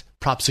passed.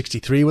 Prop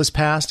 63 was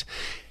passed.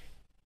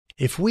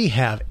 If we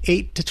have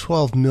 8 to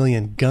 12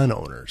 million gun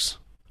owners,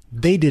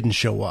 they didn't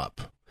show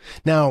up.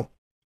 Now,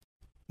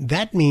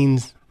 that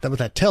means that what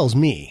that tells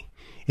me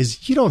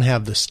is you don't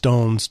have the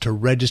stones to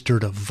register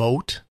to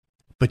vote,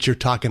 but you're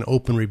talking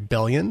open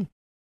rebellion.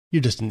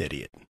 You're just an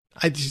idiot.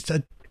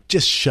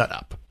 Just shut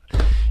up.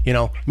 You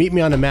know, meet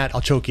me on the mat,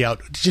 I'll choke you out.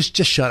 Just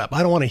shut up.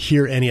 I don't want to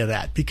hear any of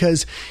that,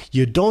 because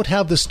you don't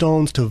have the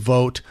stones to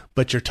vote,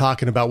 but you're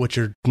talking about what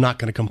you're not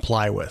going to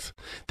comply with.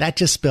 That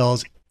just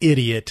spells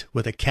idiot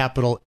with a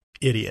capital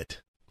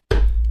idiot.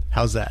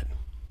 How's that?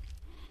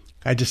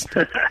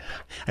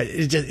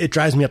 It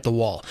drives me up the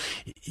wall.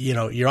 You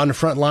know, you're on the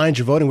front lines,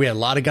 you're voting. We had a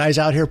lot of guys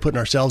out here putting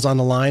ourselves on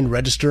the line,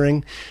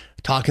 registering,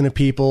 talking to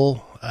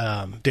people.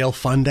 Dale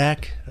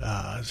Fundak,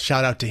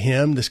 shout out to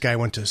him. This guy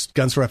went to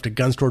gun store after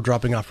gun store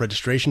dropping off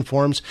registration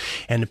forms,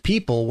 and the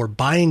people were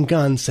buying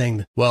guns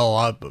saying,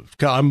 well,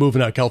 I'm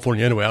moving out of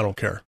California anyway, I don't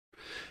care.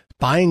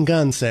 Buying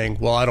guns saying,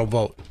 well, I don't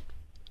vote.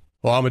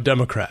 Well, I'm a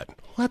Democrat.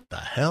 What the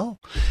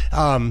hell?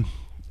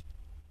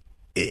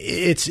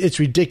 It's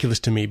ridiculous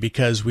to me,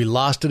 because we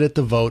lost it at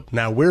the vote.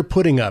 Now we're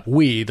putting up,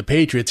 the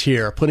Patriots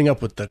here, are putting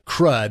up with the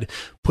crud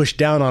pushed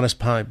down on us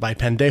by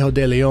Pendejo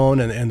de Leon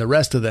and the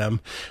rest of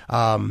them,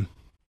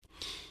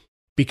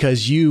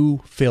 because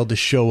you failed to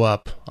show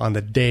up on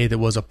the day that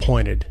was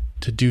appointed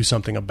to do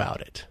something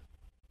about it.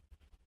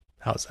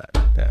 How's that?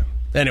 Yeah.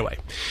 Anyway,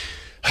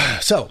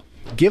 so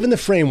given the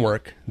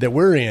framework that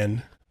we're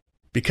in,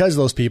 because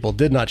those people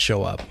did not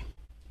show up,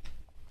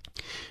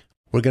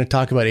 we're going to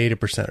talk about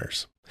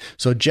 80%ers.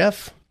 So,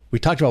 Jeff, we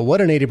talked about what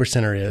an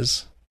 80%er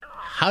is,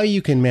 how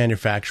you can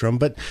manufacture them,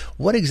 but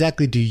what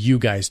exactly do you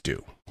guys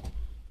do?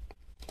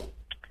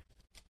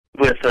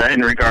 With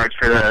in regards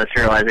for the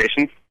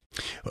serialization?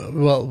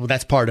 Well,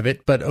 that's part of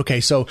it. But, okay,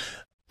 so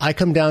I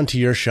come down to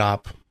your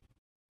shop.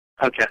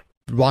 Okay.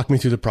 Walk me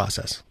through the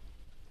process.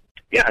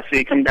 Yeah, so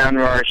you come down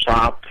to our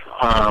shop.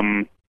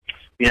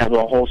 We have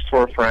a whole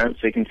storefront,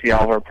 so you can see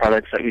all of our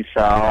products that we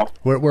sell.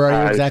 Where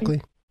are you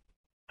exactly?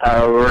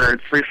 We're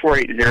at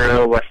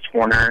 3480 West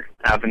Warner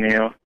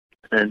Avenue.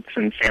 It's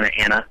in Santa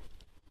Ana.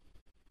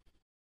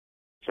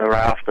 So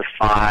right off the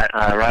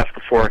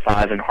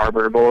 405 in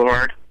Harbor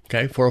Boulevard.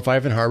 Okay,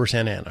 405 in Harbor,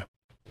 Santa Ana.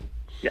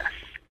 Yes.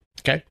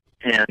 Okay.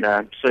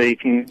 And so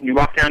you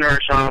walk down to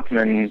our shop, and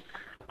then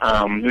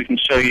we can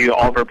show you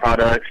all of our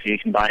products. You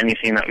can buy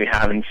anything that we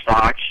have in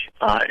stock,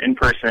 in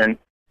person,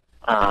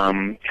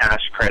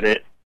 cash,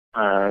 credit.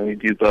 We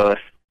do both.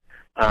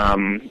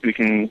 We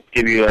can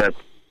give you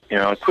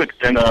a quick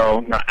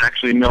demo, not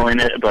actually milling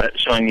it, but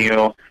showing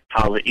you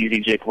how the Easy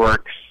Jig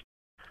works.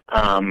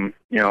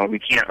 We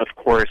can't, of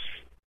course,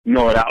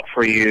 mill it out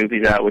for you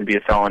because that would be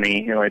a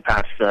felony. They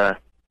passed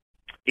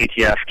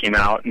ATF came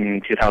out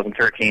in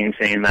 2013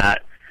 saying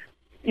that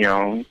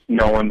no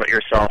one but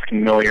yourself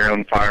can mill your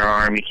own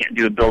firearm. You can't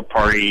do a build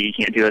party. You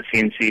can't do a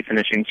CNC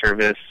finishing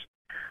service.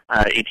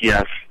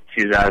 ATF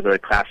sees that as a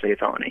Class A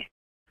felony.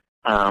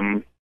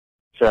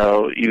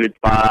 So you would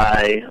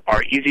buy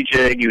our Easy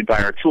Jig. You would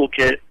buy our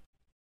toolkit.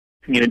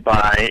 You would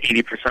buy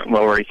 80%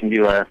 lower. You can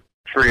do a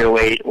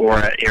 308 or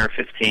an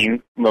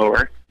AR-15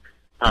 lower.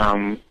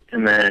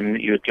 And then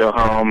you would go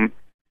home.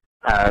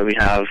 We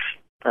have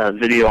a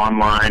video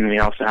online. We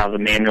also have a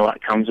manual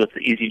that comes with the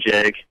Easy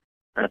Jig.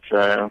 That's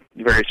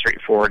very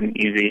straightforward and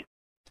easy.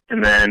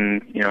 And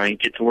then, you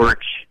get to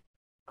work.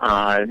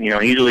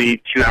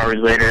 Usually 2 hours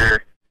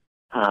later,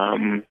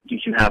 you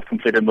can have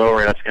completed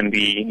lower. That's going to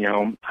be,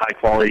 high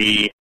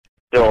quality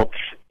built.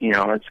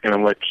 It's going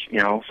to look,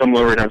 some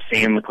lowers I've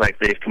seen look like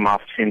they've come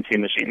off CNC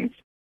machines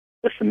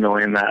with the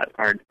milling that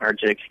our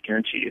jig can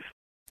achieve.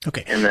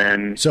 Okay. And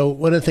then, so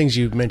one of the things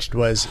you mentioned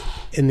was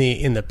in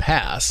the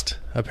past,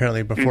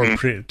 apparently before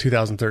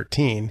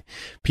 2013,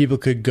 people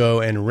could go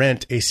and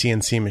rent a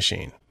CNC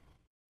machine.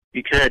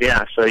 You could,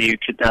 yeah. So you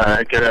could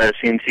go to a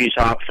CNC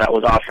shop that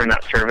was offering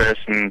that service,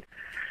 and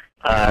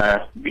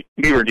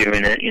we were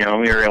doing it. We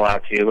were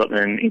allowed to, but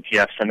then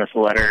ETF sent us a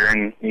letter,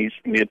 and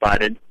we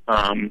abided.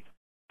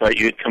 But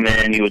you would come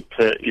in, you would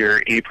put your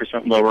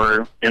 80%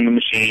 lower in the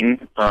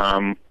machine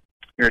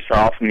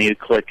yourself, and you'd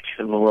click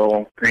the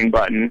little green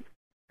button.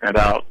 And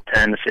about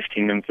 10 to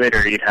 15 minutes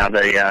later, you'd have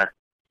a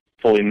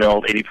fully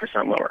milled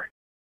 80% lower.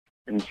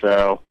 And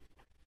so,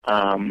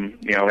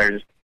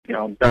 there's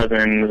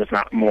dozens, if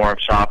not more, of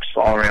shops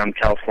all around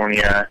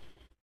California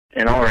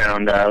and all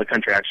around the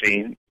country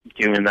actually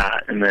doing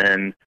that. And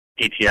then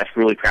ATF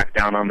really cracked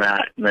down on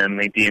that, and then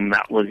they deemed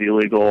that was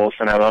illegal,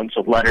 sent out a bunch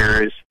of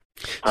letters.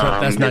 So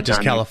that's not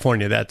just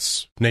California;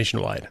 that's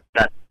nationwide. It's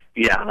not.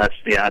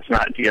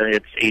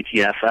 It's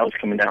ATF that was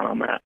coming down on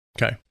that.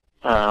 Okay.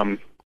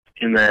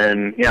 And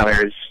then,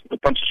 there's a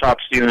bunch of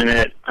shops doing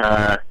it.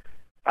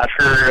 I've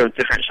heard of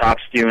different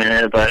shops doing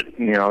it, but,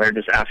 they're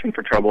just asking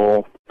for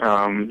trouble.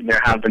 There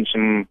have been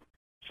some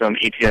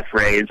ATF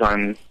raids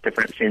on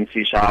different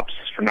CNC shops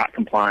for not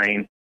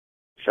complying.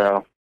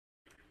 So,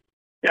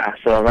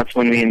 so that's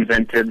when we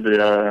invented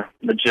the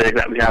jig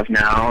that we have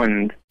now,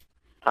 and,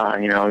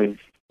 we've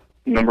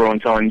number one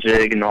selling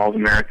jig in all of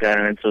America,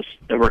 and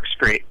it works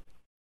great.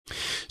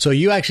 So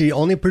you actually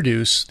only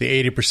produce the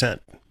 80%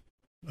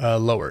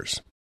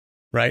 lowers,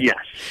 right? Yes.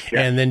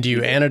 And then do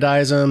you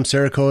anodize them,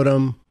 Cerakote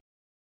them?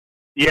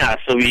 Yeah,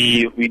 so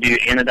we do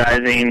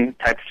anodizing,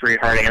 type 3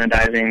 hard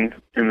anodizing,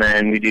 and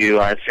then we do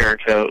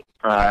Cerakote.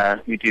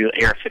 We do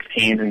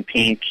AR-15s in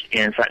pink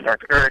and flat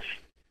dark earth,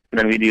 and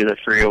then we do the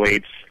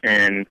 308s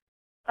in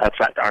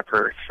flat dark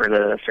earth for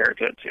the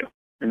Cerakote too.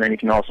 And then you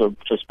can also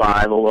just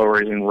buy the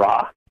lowers in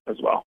raw as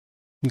well.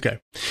 Okay.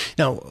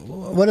 Now,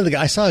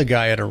 I saw a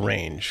guy at a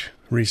range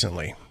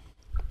recently,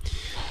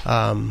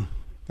 and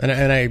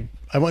I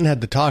went and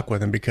had to talk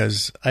with him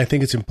because I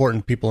think it's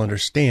important people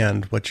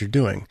understand what you're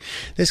doing.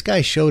 This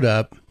guy showed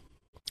up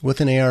with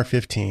an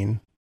AR-15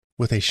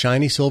 with a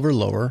shiny silver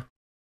lower,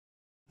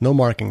 no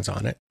markings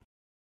on it,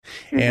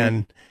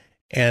 and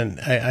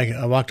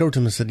I walked over to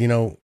him and said,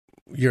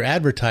 you're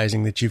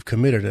advertising that you've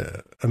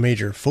committed a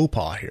major faux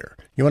pas here.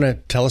 You want to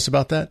tell us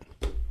about that?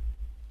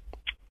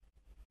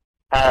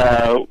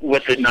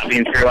 With it not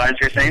being serialized,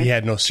 you're saying? He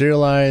had no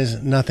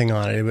serialized, nothing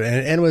on it,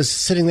 and it was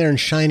sitting there in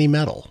shiny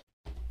metal.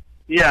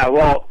 Yeah,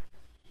 well,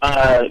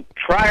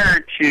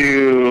 prior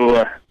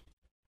to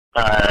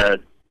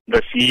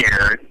this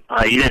year,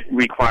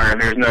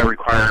 there's no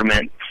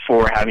requirement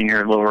for having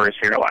your lower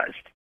serialized.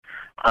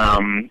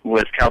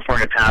 With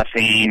California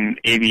passing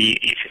AB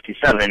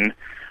 857,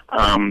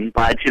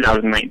 by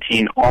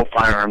 2019, all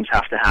firearms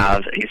have to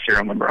have a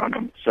serial number on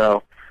them.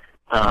 So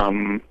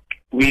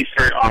we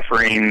start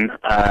offering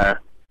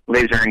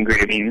laser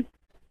engraving.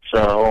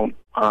 So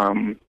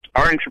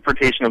our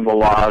interpretation of the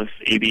law of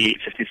AB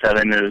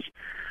 857 is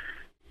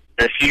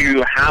if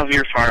you have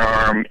your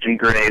firearm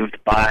engraved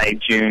by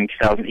June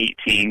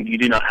 2018, you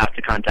do not have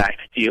to contact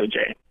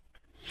DOJ.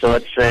 So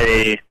let's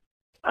say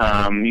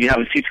you have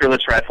a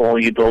featureless rifle,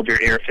 you build your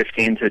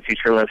AR-15 to a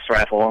featureless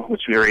rifle,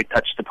 which we already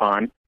touched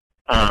upon.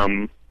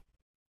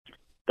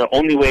 The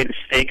only way to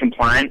stay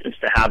compliant is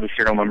to have the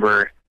serial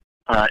number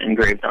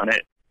engraved on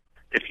it.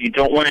 If you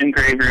don't want to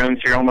engrave your own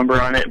serial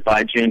number on it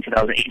by June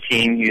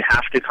 2018, you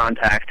have to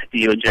contact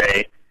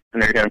DOJ,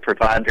 and they're going to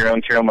provide their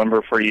own serial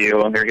number for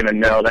you, and they're going to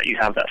know that you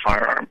have that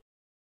firearm.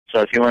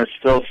 So if you want to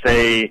still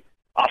stay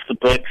off the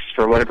books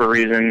for whatever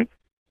reason,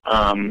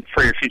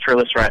 for your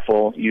featureless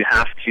rifle, you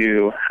have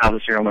to have the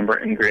serial number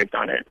engraved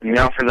on it. And we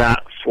offer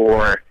that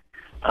for,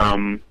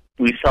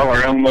 we sell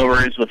our own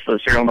lowers with the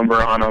serial number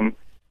on them.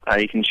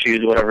 You can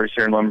choose whatever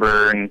serial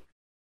number and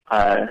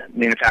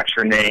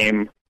manufacturer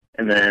name,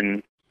 and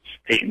then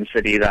state and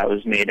city that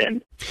was made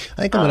in.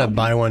 I think I'm going to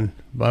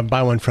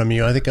buy one from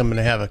you. I think I'm going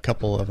to have a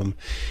couple of them.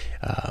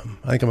 I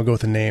think I'm going to go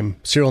with the name,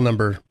 serial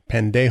number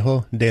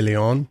Pendejo de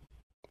Leon.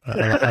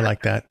 I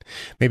like that.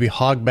 Maybe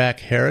Hogback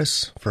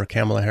Harris for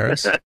Kamala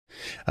Harris.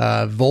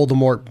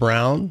 Voldemort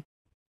Brown.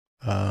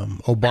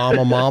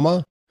 Obama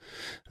Mama.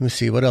 Let me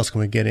see, what else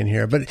can we get in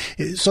here? But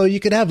so you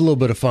could have a little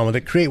bit of fun with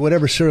it. Create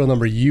whatever serial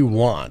number you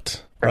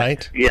want,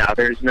 right? Yeah,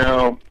 there's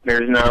no,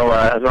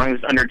 as long as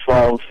it's under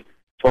 12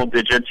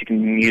 digits, you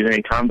can use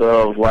any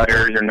combo of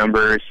letters or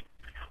numbers.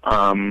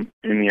 And,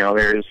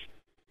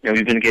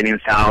 we've been getting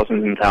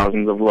thousands and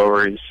thousands of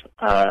lowers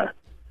to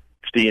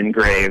be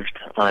engraved,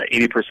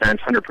 80%,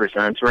 100%.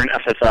 So we're in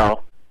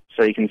FFL,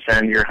 so you can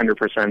send your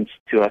 100%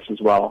 to us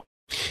as well.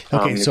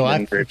 Okay, so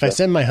if I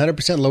send my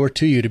 100% lower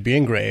to you to be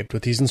engraved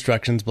with these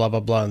instructions, blah, blah,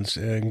 blah, and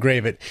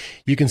engrave it,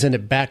 you can send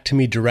it back to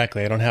me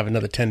directly. I don't have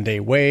another 10-day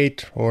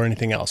wait or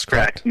anything else,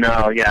 correct?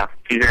 No, yeah.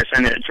 You're going to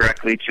send it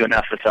directly to an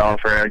FFL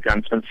for a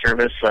gunsmith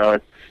service. So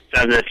it's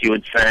as if you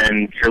would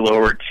send your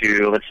lower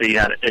to, let's say you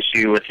had an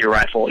issue with your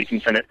rifle, you can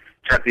send it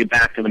directly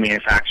back to the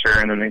manufacturer,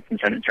 and then they can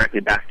send it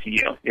directly back to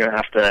you. You don't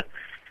have to,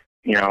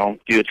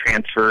 do a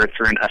transfer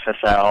through an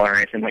FFL or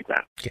anything like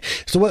that. Okay.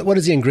 So what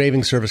does the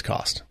engraving service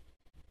cost?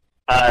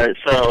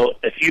 So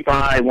if you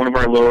buy one of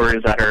our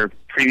lowers that are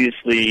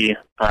previously,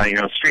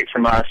 straight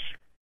from us,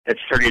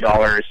 it's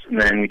 $30, and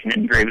then we can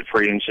engrave it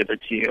for you and ship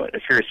it to you.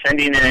 If you're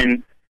sending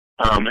in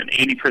an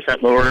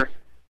 80% lower,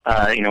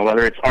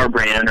 whether it's our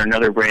brand or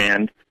another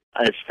brand,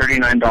 it's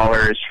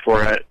 $39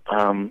 for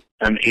an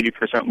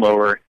 80%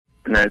 lower,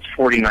 and then it's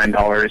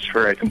 $49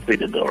 for a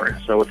completed lower.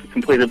 So with a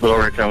completed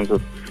lower, it comes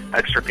with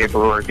extra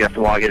paperwork. You have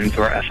to log it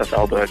into our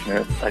FFL book,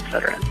 et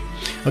cetera.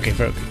 Okay,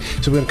 so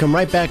we're going to come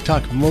right back,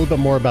 talk a little bit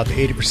more about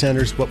the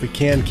 80%ers, what we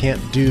can't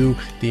do,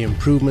 the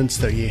improvements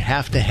that you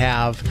have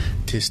to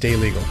stay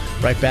legal.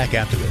 Right back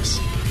after this.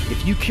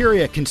 If you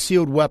carry a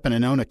concealed weapon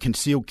and own a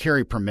concealed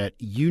carry permit,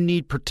 you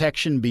need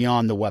protection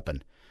beyond the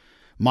weapon.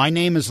 My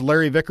name is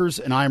Larry Vickers,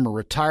 and I am a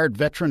retired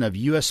veteran of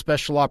U.S.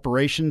 Special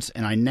Operations,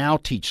 and I now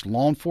teach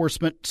law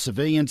enforcement,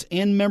 civilians,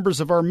 and members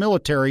of our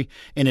military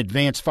in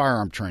advanced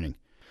firearm training.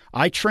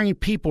 I train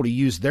people to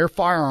use their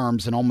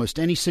firearms in almost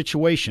any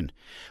situation,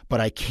 but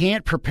I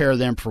can't prepare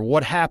them for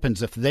what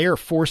happens if they are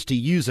forced to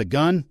use a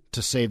gun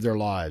to save their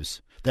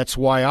lives. That's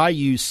why I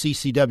use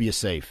CCW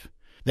Safe.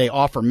 They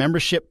offer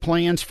membership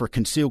plans for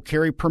concealed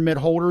carry permit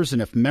holders,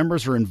 and if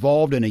members are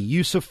involved in a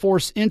use of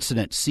force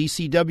incident,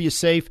 CCW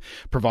Safe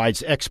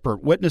provides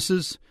expert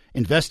witnesses,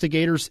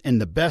 investigators, and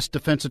the best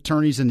defense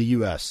attorneys in the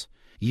U.S.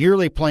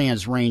 Yearly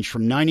plans range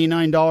from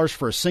 $99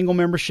 for a single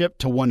membership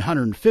to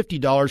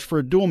 $150 for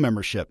a dual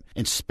membership,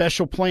 and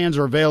special plans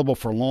are available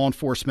for law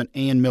enforcement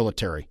and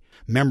military.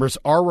 Members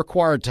are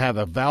required to have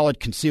a valid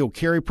concealed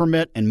carry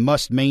permit and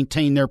must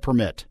maintain their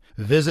permit.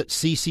 Visit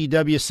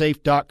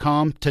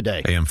ccwsafe.com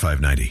today. AM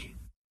 590,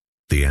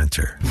 The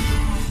Answer.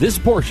 This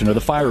portion of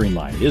the firing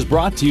line is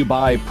brought to you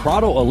by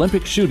Prado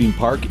Olympic Shooting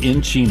Park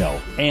in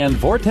Chino and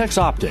Vortex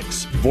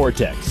Optics.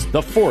 Vortex,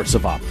 the force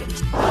of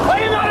optics. Are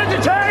you not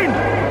entertained?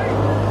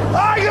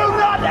 Are you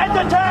not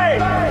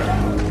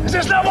entertained? Is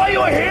this not why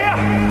you are here?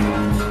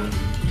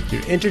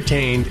 You're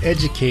entertained,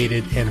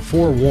 educated, and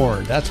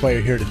forewarned. That's why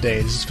you're here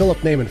today. This is Philip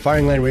Naiman,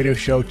 Firing Line Radio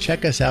Show.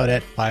 Check us out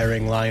at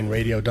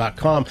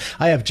firinglineradio.com.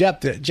 I have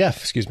Jeff,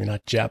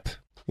 not Jep.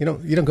 You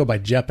don't go by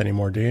Jep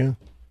anymore, do you?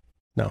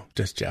 No,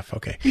 just Jeff.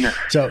 Okay. No.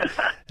 So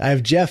I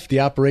have Jeff, the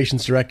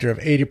operations director of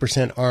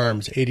 80%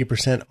 Arms.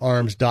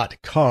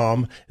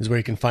 80percentarms.com is where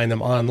you can find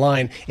them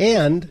online.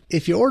 And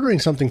if you're ordering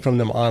something from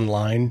them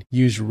online,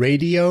 use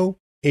Radio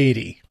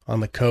 80 on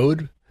the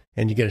code,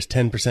 and you get a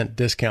 10%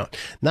 discount.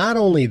 Not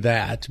only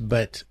that,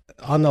 but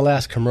on the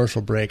last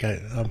commercial break,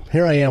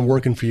 here I am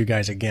working for you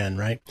guys again,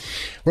 right?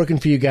 Working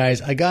for you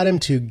guys. I got him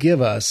to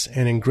give us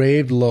an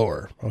engraved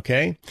lower,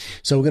 okay?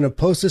 So we're going to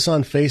post this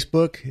on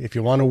Facebook. If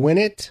you want to win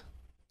it,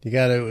 you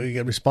got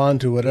to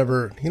respond to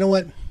whatever. You know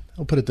what?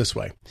 I'll put it this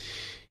way.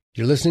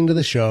 You're listening to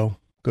the show.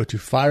 Go to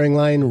Firing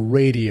Line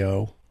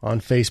Radio on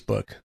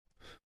Facebook.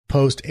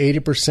 Post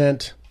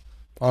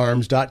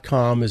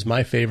 80percentarms.com is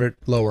my favorite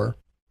lower,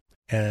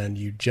 and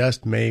you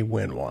just may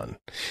win one.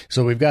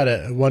 So we've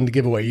got one to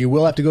give away. You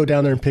will have to go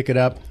down there and pick it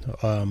up.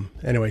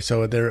 Anyway,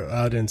 so they're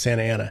out in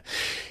Santa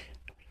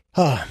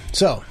Ana.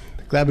 So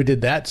glad we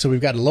did that. So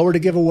we've got a lower to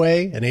give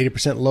away, an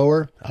 80%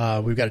 lower.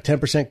 We've got a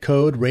 10%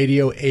 code,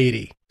 Radio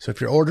 80. So if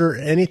you order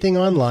anything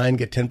online,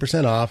 get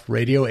 10% off,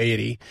 Radio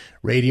 80.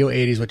 Radio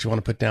 80 is what you want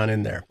to put down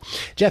in there.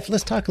 Jeff,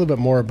 let's talk a little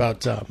bit more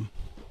about,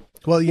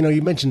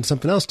 you mentioned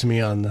something else to me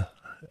on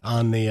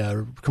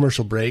the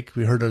commercial break.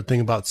 We heard a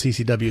thing about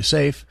CCW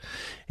Safe,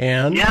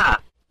 and Yeah,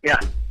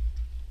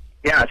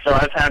 so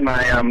I've had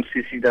my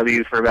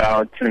CCW for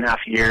about 2.5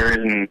 years,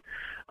 and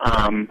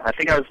I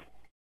think I was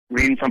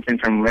reading something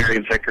from Larry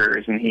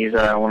Vickers, and he's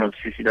one of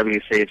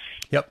CCW Safe's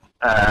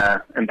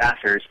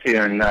ambassadors, too,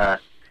 and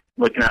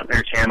looking at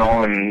their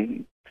channel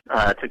and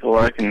took a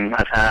look, and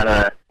I've had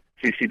a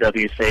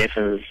CCW Safe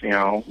as,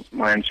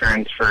 my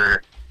insurance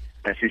for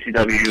a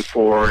CCW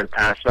for the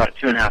past about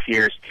 2.5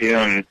 years, too,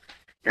 and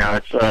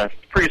it's a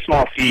pretty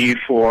small fee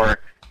for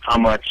how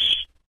much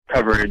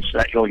coverage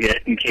that you'll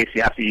get in case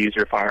you have to use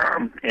your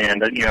firearm.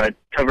 And, it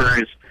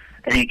covers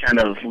any kind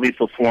of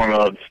lethal form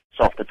of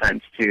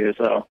self-defense, too.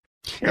 So,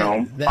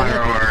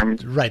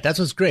 firearms. Right, that's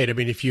what's great. I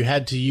mean, if you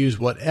had to use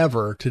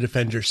whatever to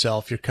defend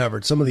yourself, you're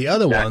covered. Some of the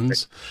other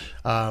ones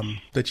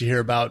that you hear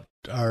about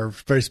are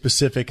very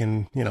specific,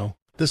 and,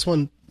 this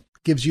one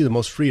gives you the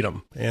most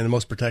freedom and the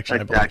most protection,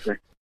 I believe.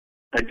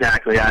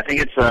 Exactly. I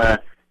think it's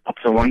up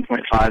to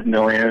 $1.5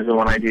 million is the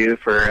one I do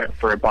for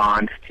a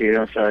bond,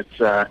 too. So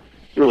it's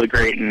really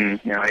great, and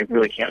I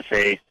really can't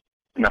say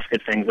enough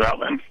good things about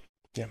them.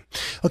 Yeah.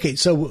 Okay,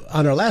 so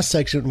on our last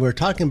section, we're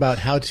talking about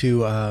how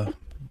to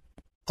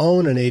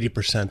own an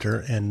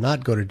 80%er and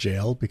not go to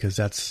jail, because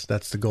that's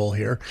the goal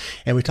here.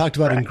 And we talked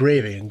about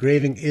engraving.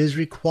 Engraving is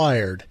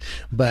required,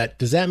 but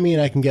does that mean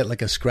I can get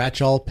like a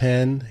scratch-all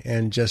pen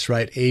and just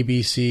write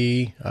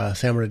ABC,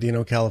 San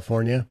Bernardino,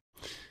 California?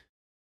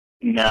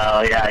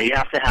 No, yeah, you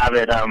have to have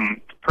it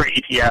per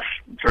ETF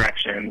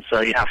direction.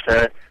 So you have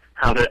to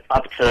have it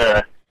up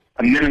to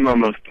a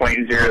minimum of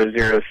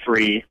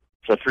 0.003,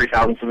 so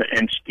 0.003 of an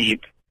inch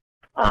deep.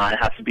 It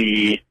has to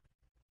be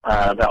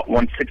about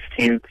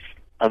 1/16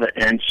 of an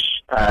inch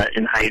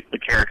in height, the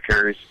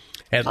characters.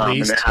 At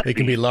least? It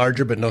can be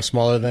larger, but no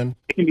smaller than?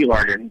 It can be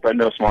larger, but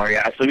no smaller,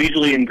 yeah. So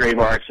usually in grave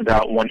art's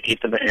about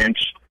 1/8 of an inch,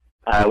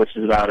 which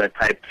is about a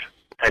type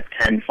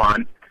 10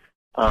 font.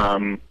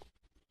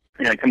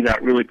 It comes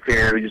out really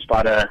clear. We just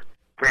bought a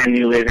brand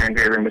new laser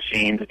engraver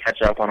machine to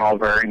catch up on all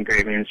of our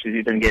engravings.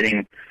 We've been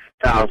getting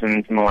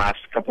thousands in the last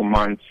couple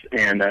months,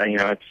 and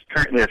it's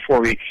currently a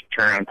 4-week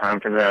turnaround time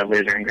for the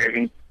laser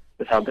engraving.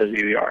 That's how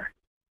busy we are.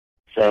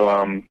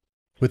 So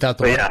without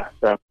the what? Yeah.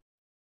 So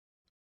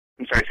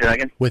I'm sorry, say that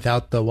again.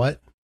 Without the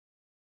what?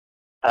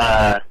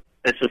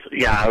 It's just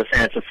I was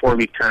saying it's a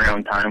 4-week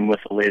turnaround time with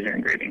the laser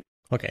engraving.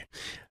 Okay.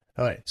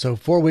 All right. So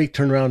 4-week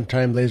turnaround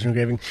time laser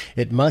engraving.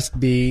 It must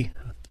be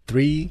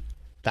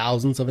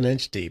 0.003 of an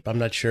inch deep. I'm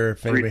not sure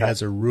if anybody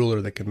has a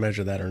ruler that can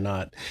measure that or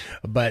not.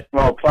 But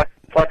pluck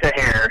a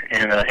hair,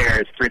 and the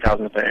hair is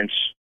 0.003 of an inch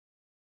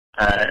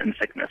in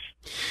thickness.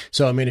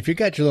 So, I mean, if you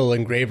got your little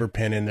engraver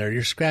pen in there,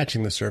 you're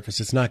scratching the surface.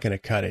 It's not going to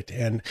cut it.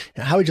 And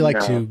how would you like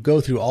to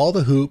go through all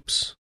the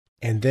hoops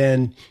and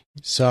then,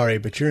 sorry,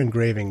 but your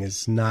engraving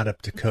is not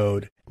up to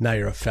code. Now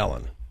you're a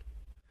felon.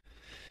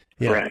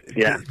 Correct,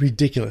 yeah.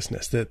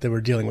 Ridiculousness that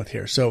we're dealing with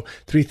here. So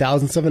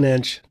 0.003 of an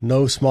inch,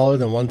 no smaller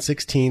than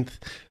 1/16.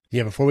 You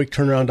have a 4-week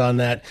turnaround on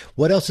that.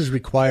 What else is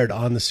required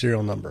on the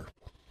serial number?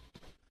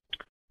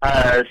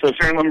 So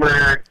serial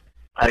number,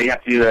 you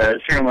have to do a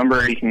serial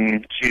number. You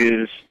can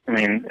choose,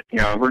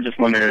 we're just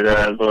limited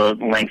to the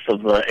length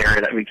of the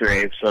area that we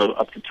grave, so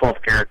up to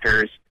 12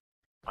 characters,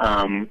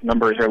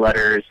 numbers or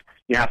letters.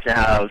 You have to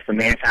have the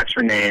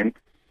manufacturer name.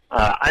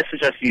 I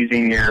suggest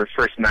using your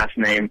first and last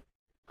name,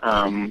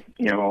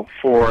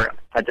 for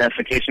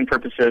identification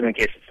purposes in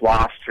case it's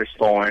lost or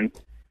stolen,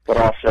 but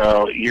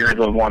also you're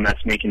the one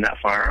that's making that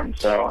firearm.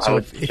 So I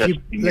would suggest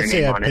your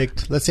name on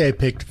it. Let's say I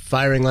picked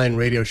Firing Line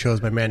Radio Show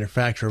as my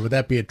manufacturer. Would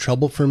that be a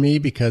trouble for me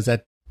because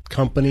that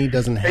company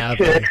doesn't have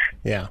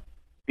Yeah,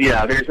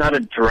 there's not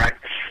a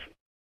direct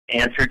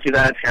answer to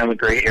that. It's kind of a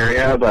gray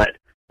area, but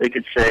they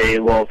could say,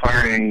 well,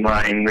 Firing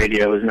Line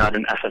Radio is not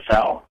an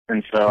FSL,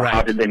 and so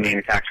how did they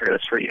manufacture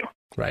this for you?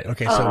 Right.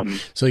 Okay.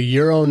 So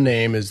your own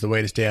name is the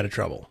way to stay out of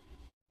trouble.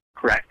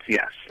 Correct.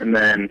 Yes. And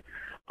then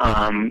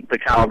the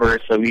caliber.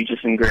 So we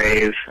just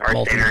engrave.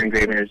 Our standard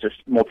engraving is just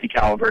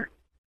multi-caliber.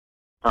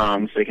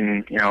 So you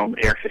can,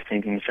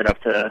 AR-15 can fit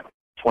up to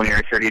 20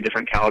 or 30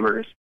 different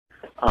calibers.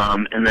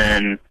 And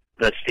then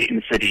the state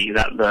and city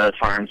that the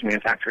firearm's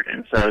manufactured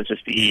in. So it'd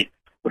just be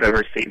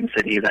whatever state and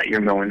city that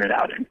you're milling it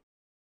out in.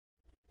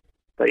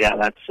 But yeah,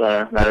 that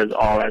is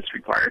all that's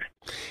required.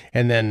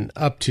 And then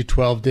up to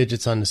 12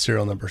 digits on the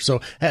serial number. So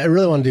I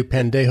really want to do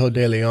Pendejo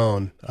de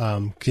Leon.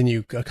 Can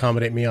you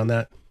accommodate me on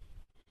that?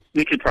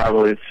 We could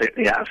probably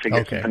figure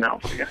something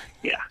else.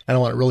 Yeah. I don't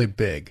want it really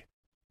big.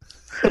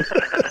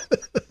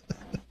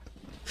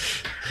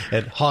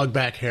 And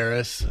Hogback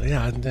Harris.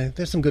 Yeah,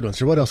 there's some good ones.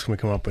 So what else can we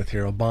come up with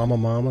here? Obama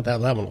Mama.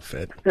 That one will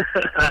fit.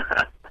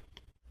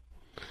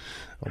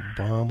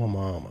 Obama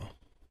Mama.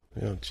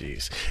 Oh,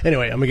 geez.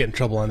 Anyway, I'm going to get in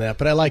trouble on that,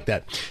 but I like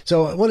that.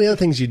 So one of the other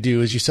things you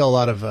do is you sell a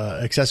lot of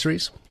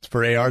accessories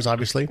for ARs,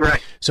 obviously.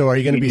 Right. So are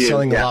you going to be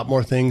selling a lot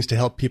more things to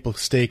help people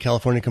stay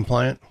California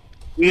compliant?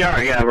 We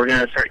are, yeah. We're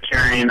going to start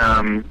carrying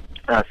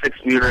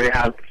we already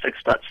have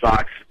 6-butt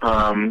stocks.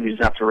 We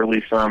just have to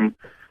release them.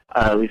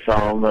 We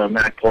sell the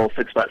Magpul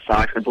 6-butt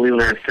stocks. I believe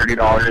they're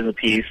 $30 a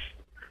piece.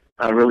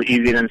 Really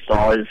easy to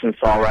install. You just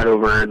install right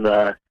over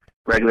the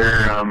regular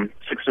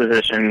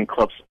 6-position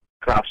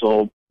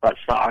collapsible butt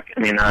stock,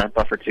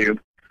 buffer tube.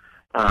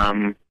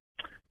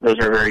 Those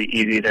are very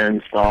easy to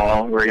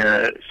install. We're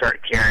going to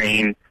start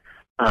carrying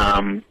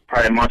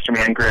probably Monster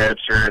Man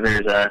grips, or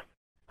there's a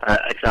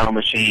XL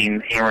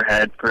machine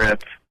hammerhead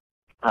grip.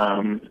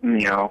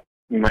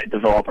 We might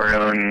develop our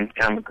own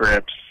kind of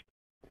grips.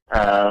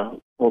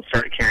 We'll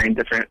start carrying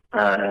different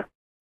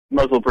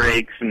muzzle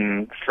brakes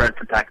and thread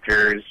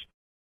protectors.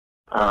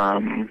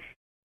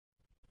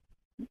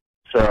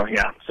 So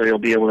you'll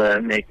be able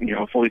to make,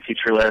 fully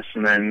featureless,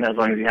 and then as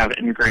long as you have it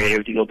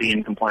engraved, you'll be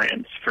in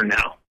compliance for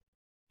now.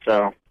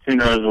 So who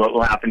knows what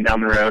will happen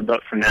down the road,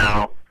 but for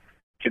now,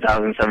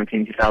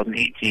 2017,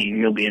 2018,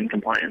 you'll be in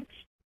compliance.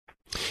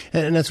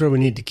 And that's where we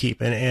need to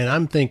keep. And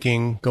I'm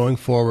thinking going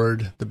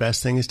forward, the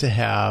best thing is to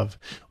have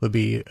would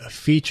be a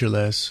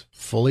featureless,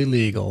 fully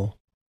legal,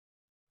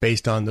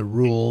 based on the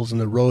rules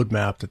and the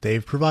roadmap that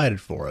they've provided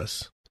for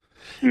us.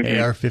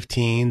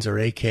 AR-15s or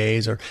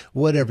AKs or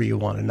whatever you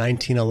want, a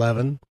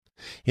 1911.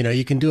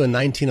 You can do a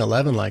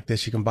 1911 like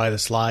this. You can buy the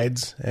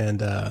slides and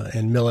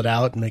mill it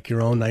out and make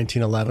your own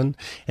 1911.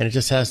 And it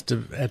just has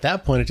to, at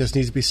that point, it just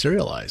needs to be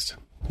serialized.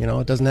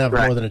 It doesn't have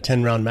more than a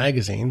 10-round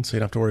magazine, so you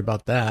don't have to worry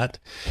about that.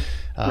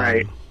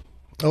 Right.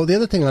 Oh, the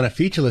other thing on a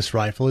featureless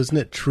rifle, isn't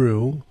it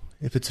true,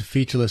 if it's a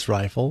featureless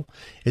rifle,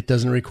 it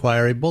doesn't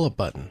require a bullet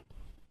button?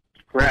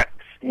 Correct.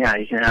 Yeah,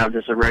 you can have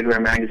just a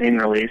regular magazine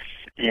release.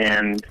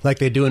 And like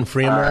they do in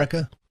Free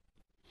America?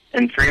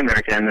 In Free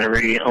America, and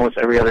almost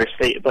every other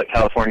state but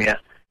California.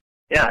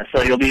 Yeah,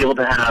 so you'll be able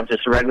to have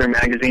just a regular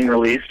magazine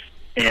release,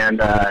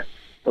 and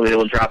you'll be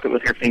able to drop it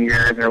with your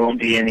finger. There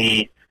won't be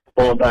any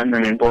bullet buttons.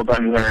 I mean, bullet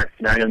buttons are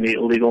not going to be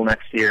illegal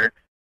next year,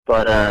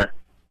 but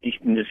you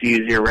can just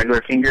use your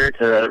regular finger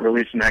to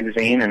release a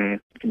magazine, and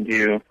you can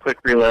do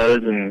quick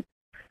reloads and,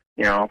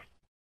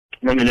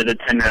 limited to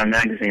 10-round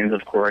magazines,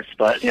 of course,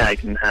 but yeah, you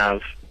can have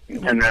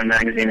 10-round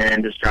magazine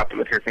in, just drop it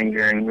with your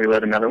finger and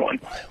reload another one.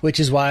 Which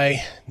is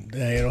why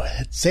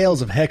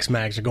sales of hex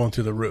mags are going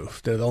through the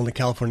roof. They're the only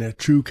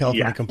true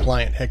California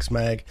compliant hex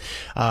mag.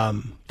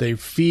 They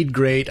feed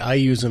great. I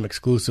use them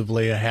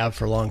exclusively. I have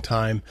for a long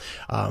time.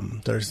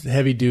 There's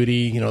heavy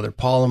duty. They're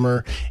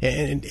polymer.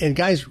 And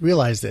guys,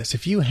 realize this: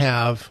 if you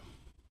have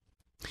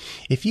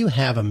a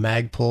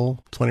Magpul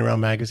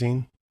 20-round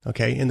magazine,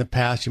 okay, in the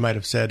past you might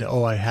have said,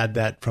 "Oh, I had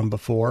that from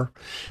before."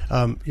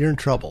 You're in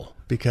trouble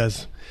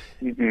because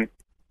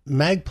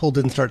Magpul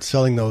didn't start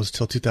selling those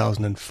till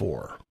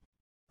 2004.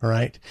 All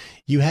right.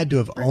 You had to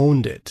have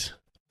owned it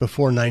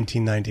before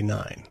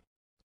 1999.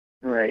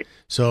 Right.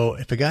 So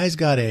if a guy's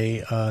got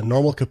a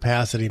normal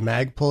capacity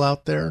Magpul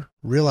out there,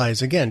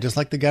 realize again, just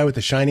like the guy with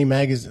the shiny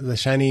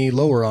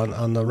lower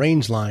on the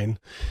range line,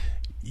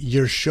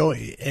 you're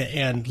showing.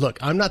 And look,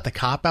 I'm not the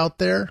cop out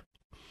there,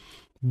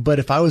 but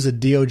if I was a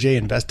DOJ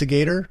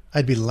investigator,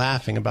 I'd be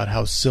laughing about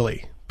how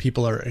silly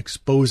people are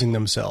exposing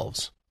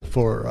themselves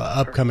for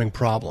upcoming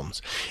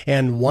problems.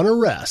 And one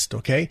arrest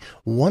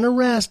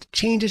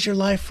changes your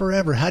life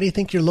forever. How do you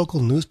think your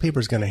local newspaper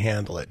is going to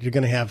handle it? You're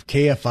going to have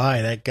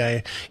KFI, that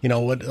guy,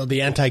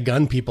 the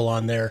anti-gun people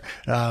on there,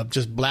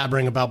 just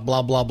blabbering about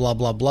blah, blah, blah,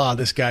 blah, blah.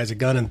 This guy's a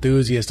gun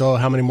enthusiast. Oh,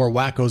 how many more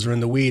wackos are in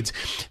the weeds?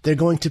 They're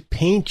going to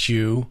paint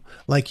you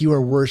like you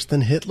are worse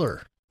than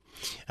Hitler.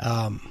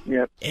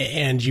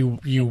 And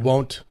you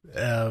won't,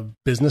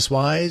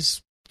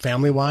 business-wise,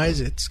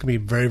 family-wise, it's going to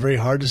be very, very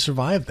hard to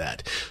survive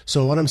that.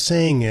 So what I'm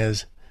saying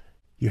is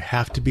you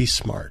have to be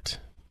smart.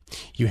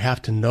 You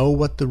have to know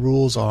what the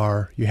rules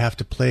are. You have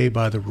to play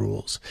by the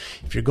rules.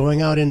 If you're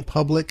going out in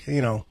public,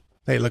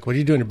 hey, look, what are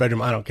you doing in your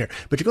bedroom? I don't care.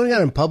 But you're going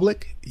out in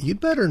public, you'd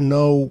better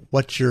know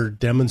what you're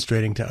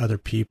demonstrating to other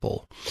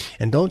people.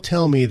 And don't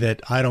tell me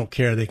that I don't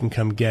care, they can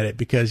come get it.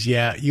 Because,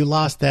 you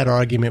lost that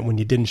argument when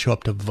you didn't show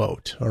up to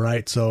vote, all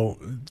right? So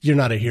you're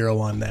not a hero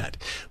on that.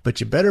 But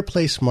you better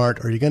play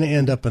smart or you're going to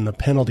end up in the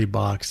penalty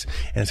box,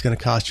 and it's going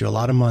to cost you a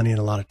lot of money and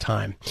a lot of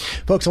time.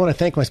 Folks, I want to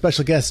thank my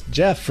special guest,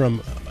 Jeff from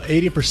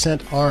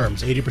 80%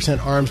 Arms,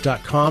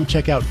 80percentarms.com.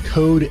 Check out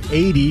code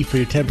 80 for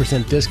your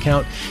 10%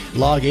 discount.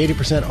 Log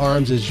 80%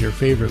 Arms is your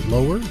favorite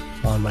lower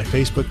on my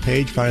Facebook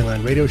page, Firing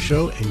Line Radio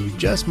Show, and you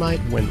just might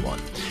win one.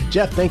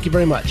 Jeff, thank you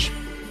very much.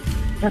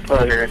 My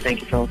pleasure.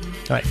 Thank you, Phil. All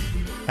right.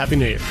 Happy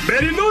New Year.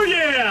 Merry New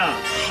Year!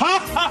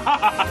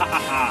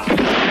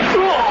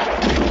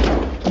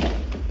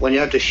 When you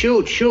have to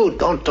shoot,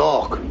 don't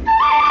talk.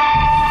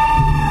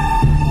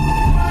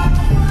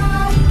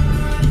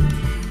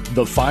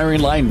 The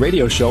Firing Line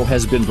Radio Show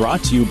has been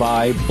brought to you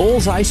by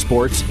Bullseye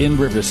Sports in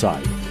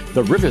Riverside,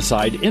 the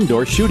Riverside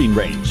Indoor Shooting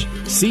Range,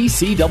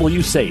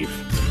 CCW Safe,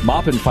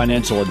 Maupin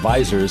Financial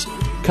Advisors,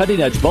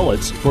 Cutting Edge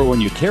Bullets for when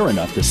you care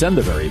enough to send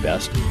the very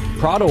best,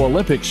 Prado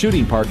Olympic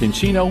Shooting Park in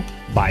Chino,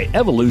 by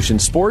Evolution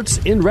Sports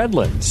in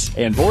Redlands,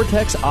 and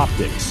Vortex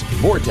Optics.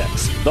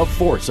 Vortex, the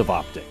force of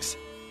optics.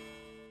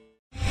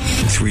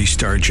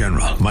 3-star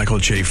General Michael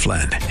J.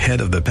 Flynn,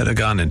 head of the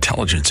Pentagon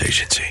Intelligence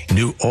Agency,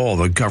 knew all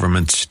the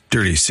government's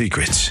dirty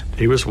secrets.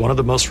 He was one of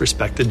the most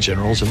respected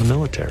generals in the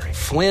military.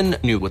 Flynn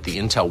knew what the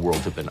intel world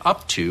had been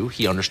up to.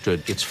 He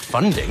understood its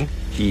funding.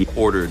 He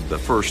ordered the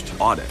first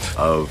audit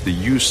of the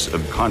use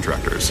of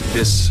contractors.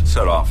 This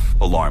set off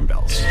alarm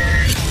bells.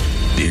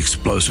 The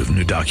explosive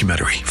new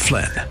documentary,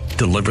 Flynn,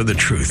 deliver the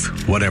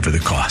truth, whatever the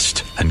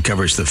cost, and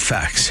covers the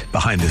facts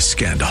behind this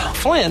scandal.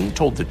 Flynn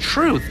told the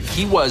truth.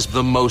 He was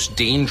the most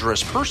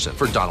dangerous person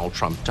for Donald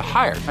Trump to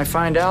hire. I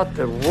find out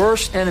the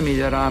worst enemy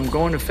that I'm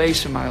going to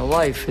face in my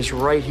life is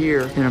right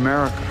here in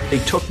America. They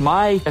took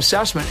my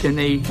assessment and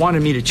they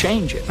wanted me to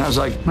change it. And I was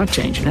like, I'm not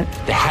changing it.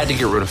 They had to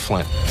get rid of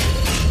Flynn.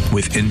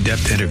 With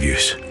in-depth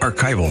interviews,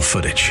 archival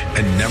footage,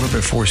 and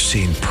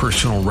never-before-seen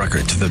personal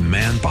records of the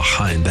man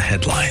behind the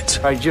headlines.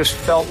 I just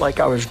felt like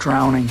I was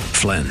drowning.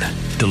 Flynn,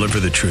 deliver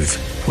the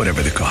truth,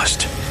 whatever the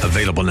cost.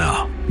 Available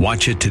now.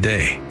 Watch it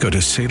today. Go to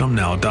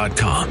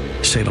salemnow.com.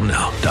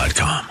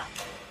 salemnow.com.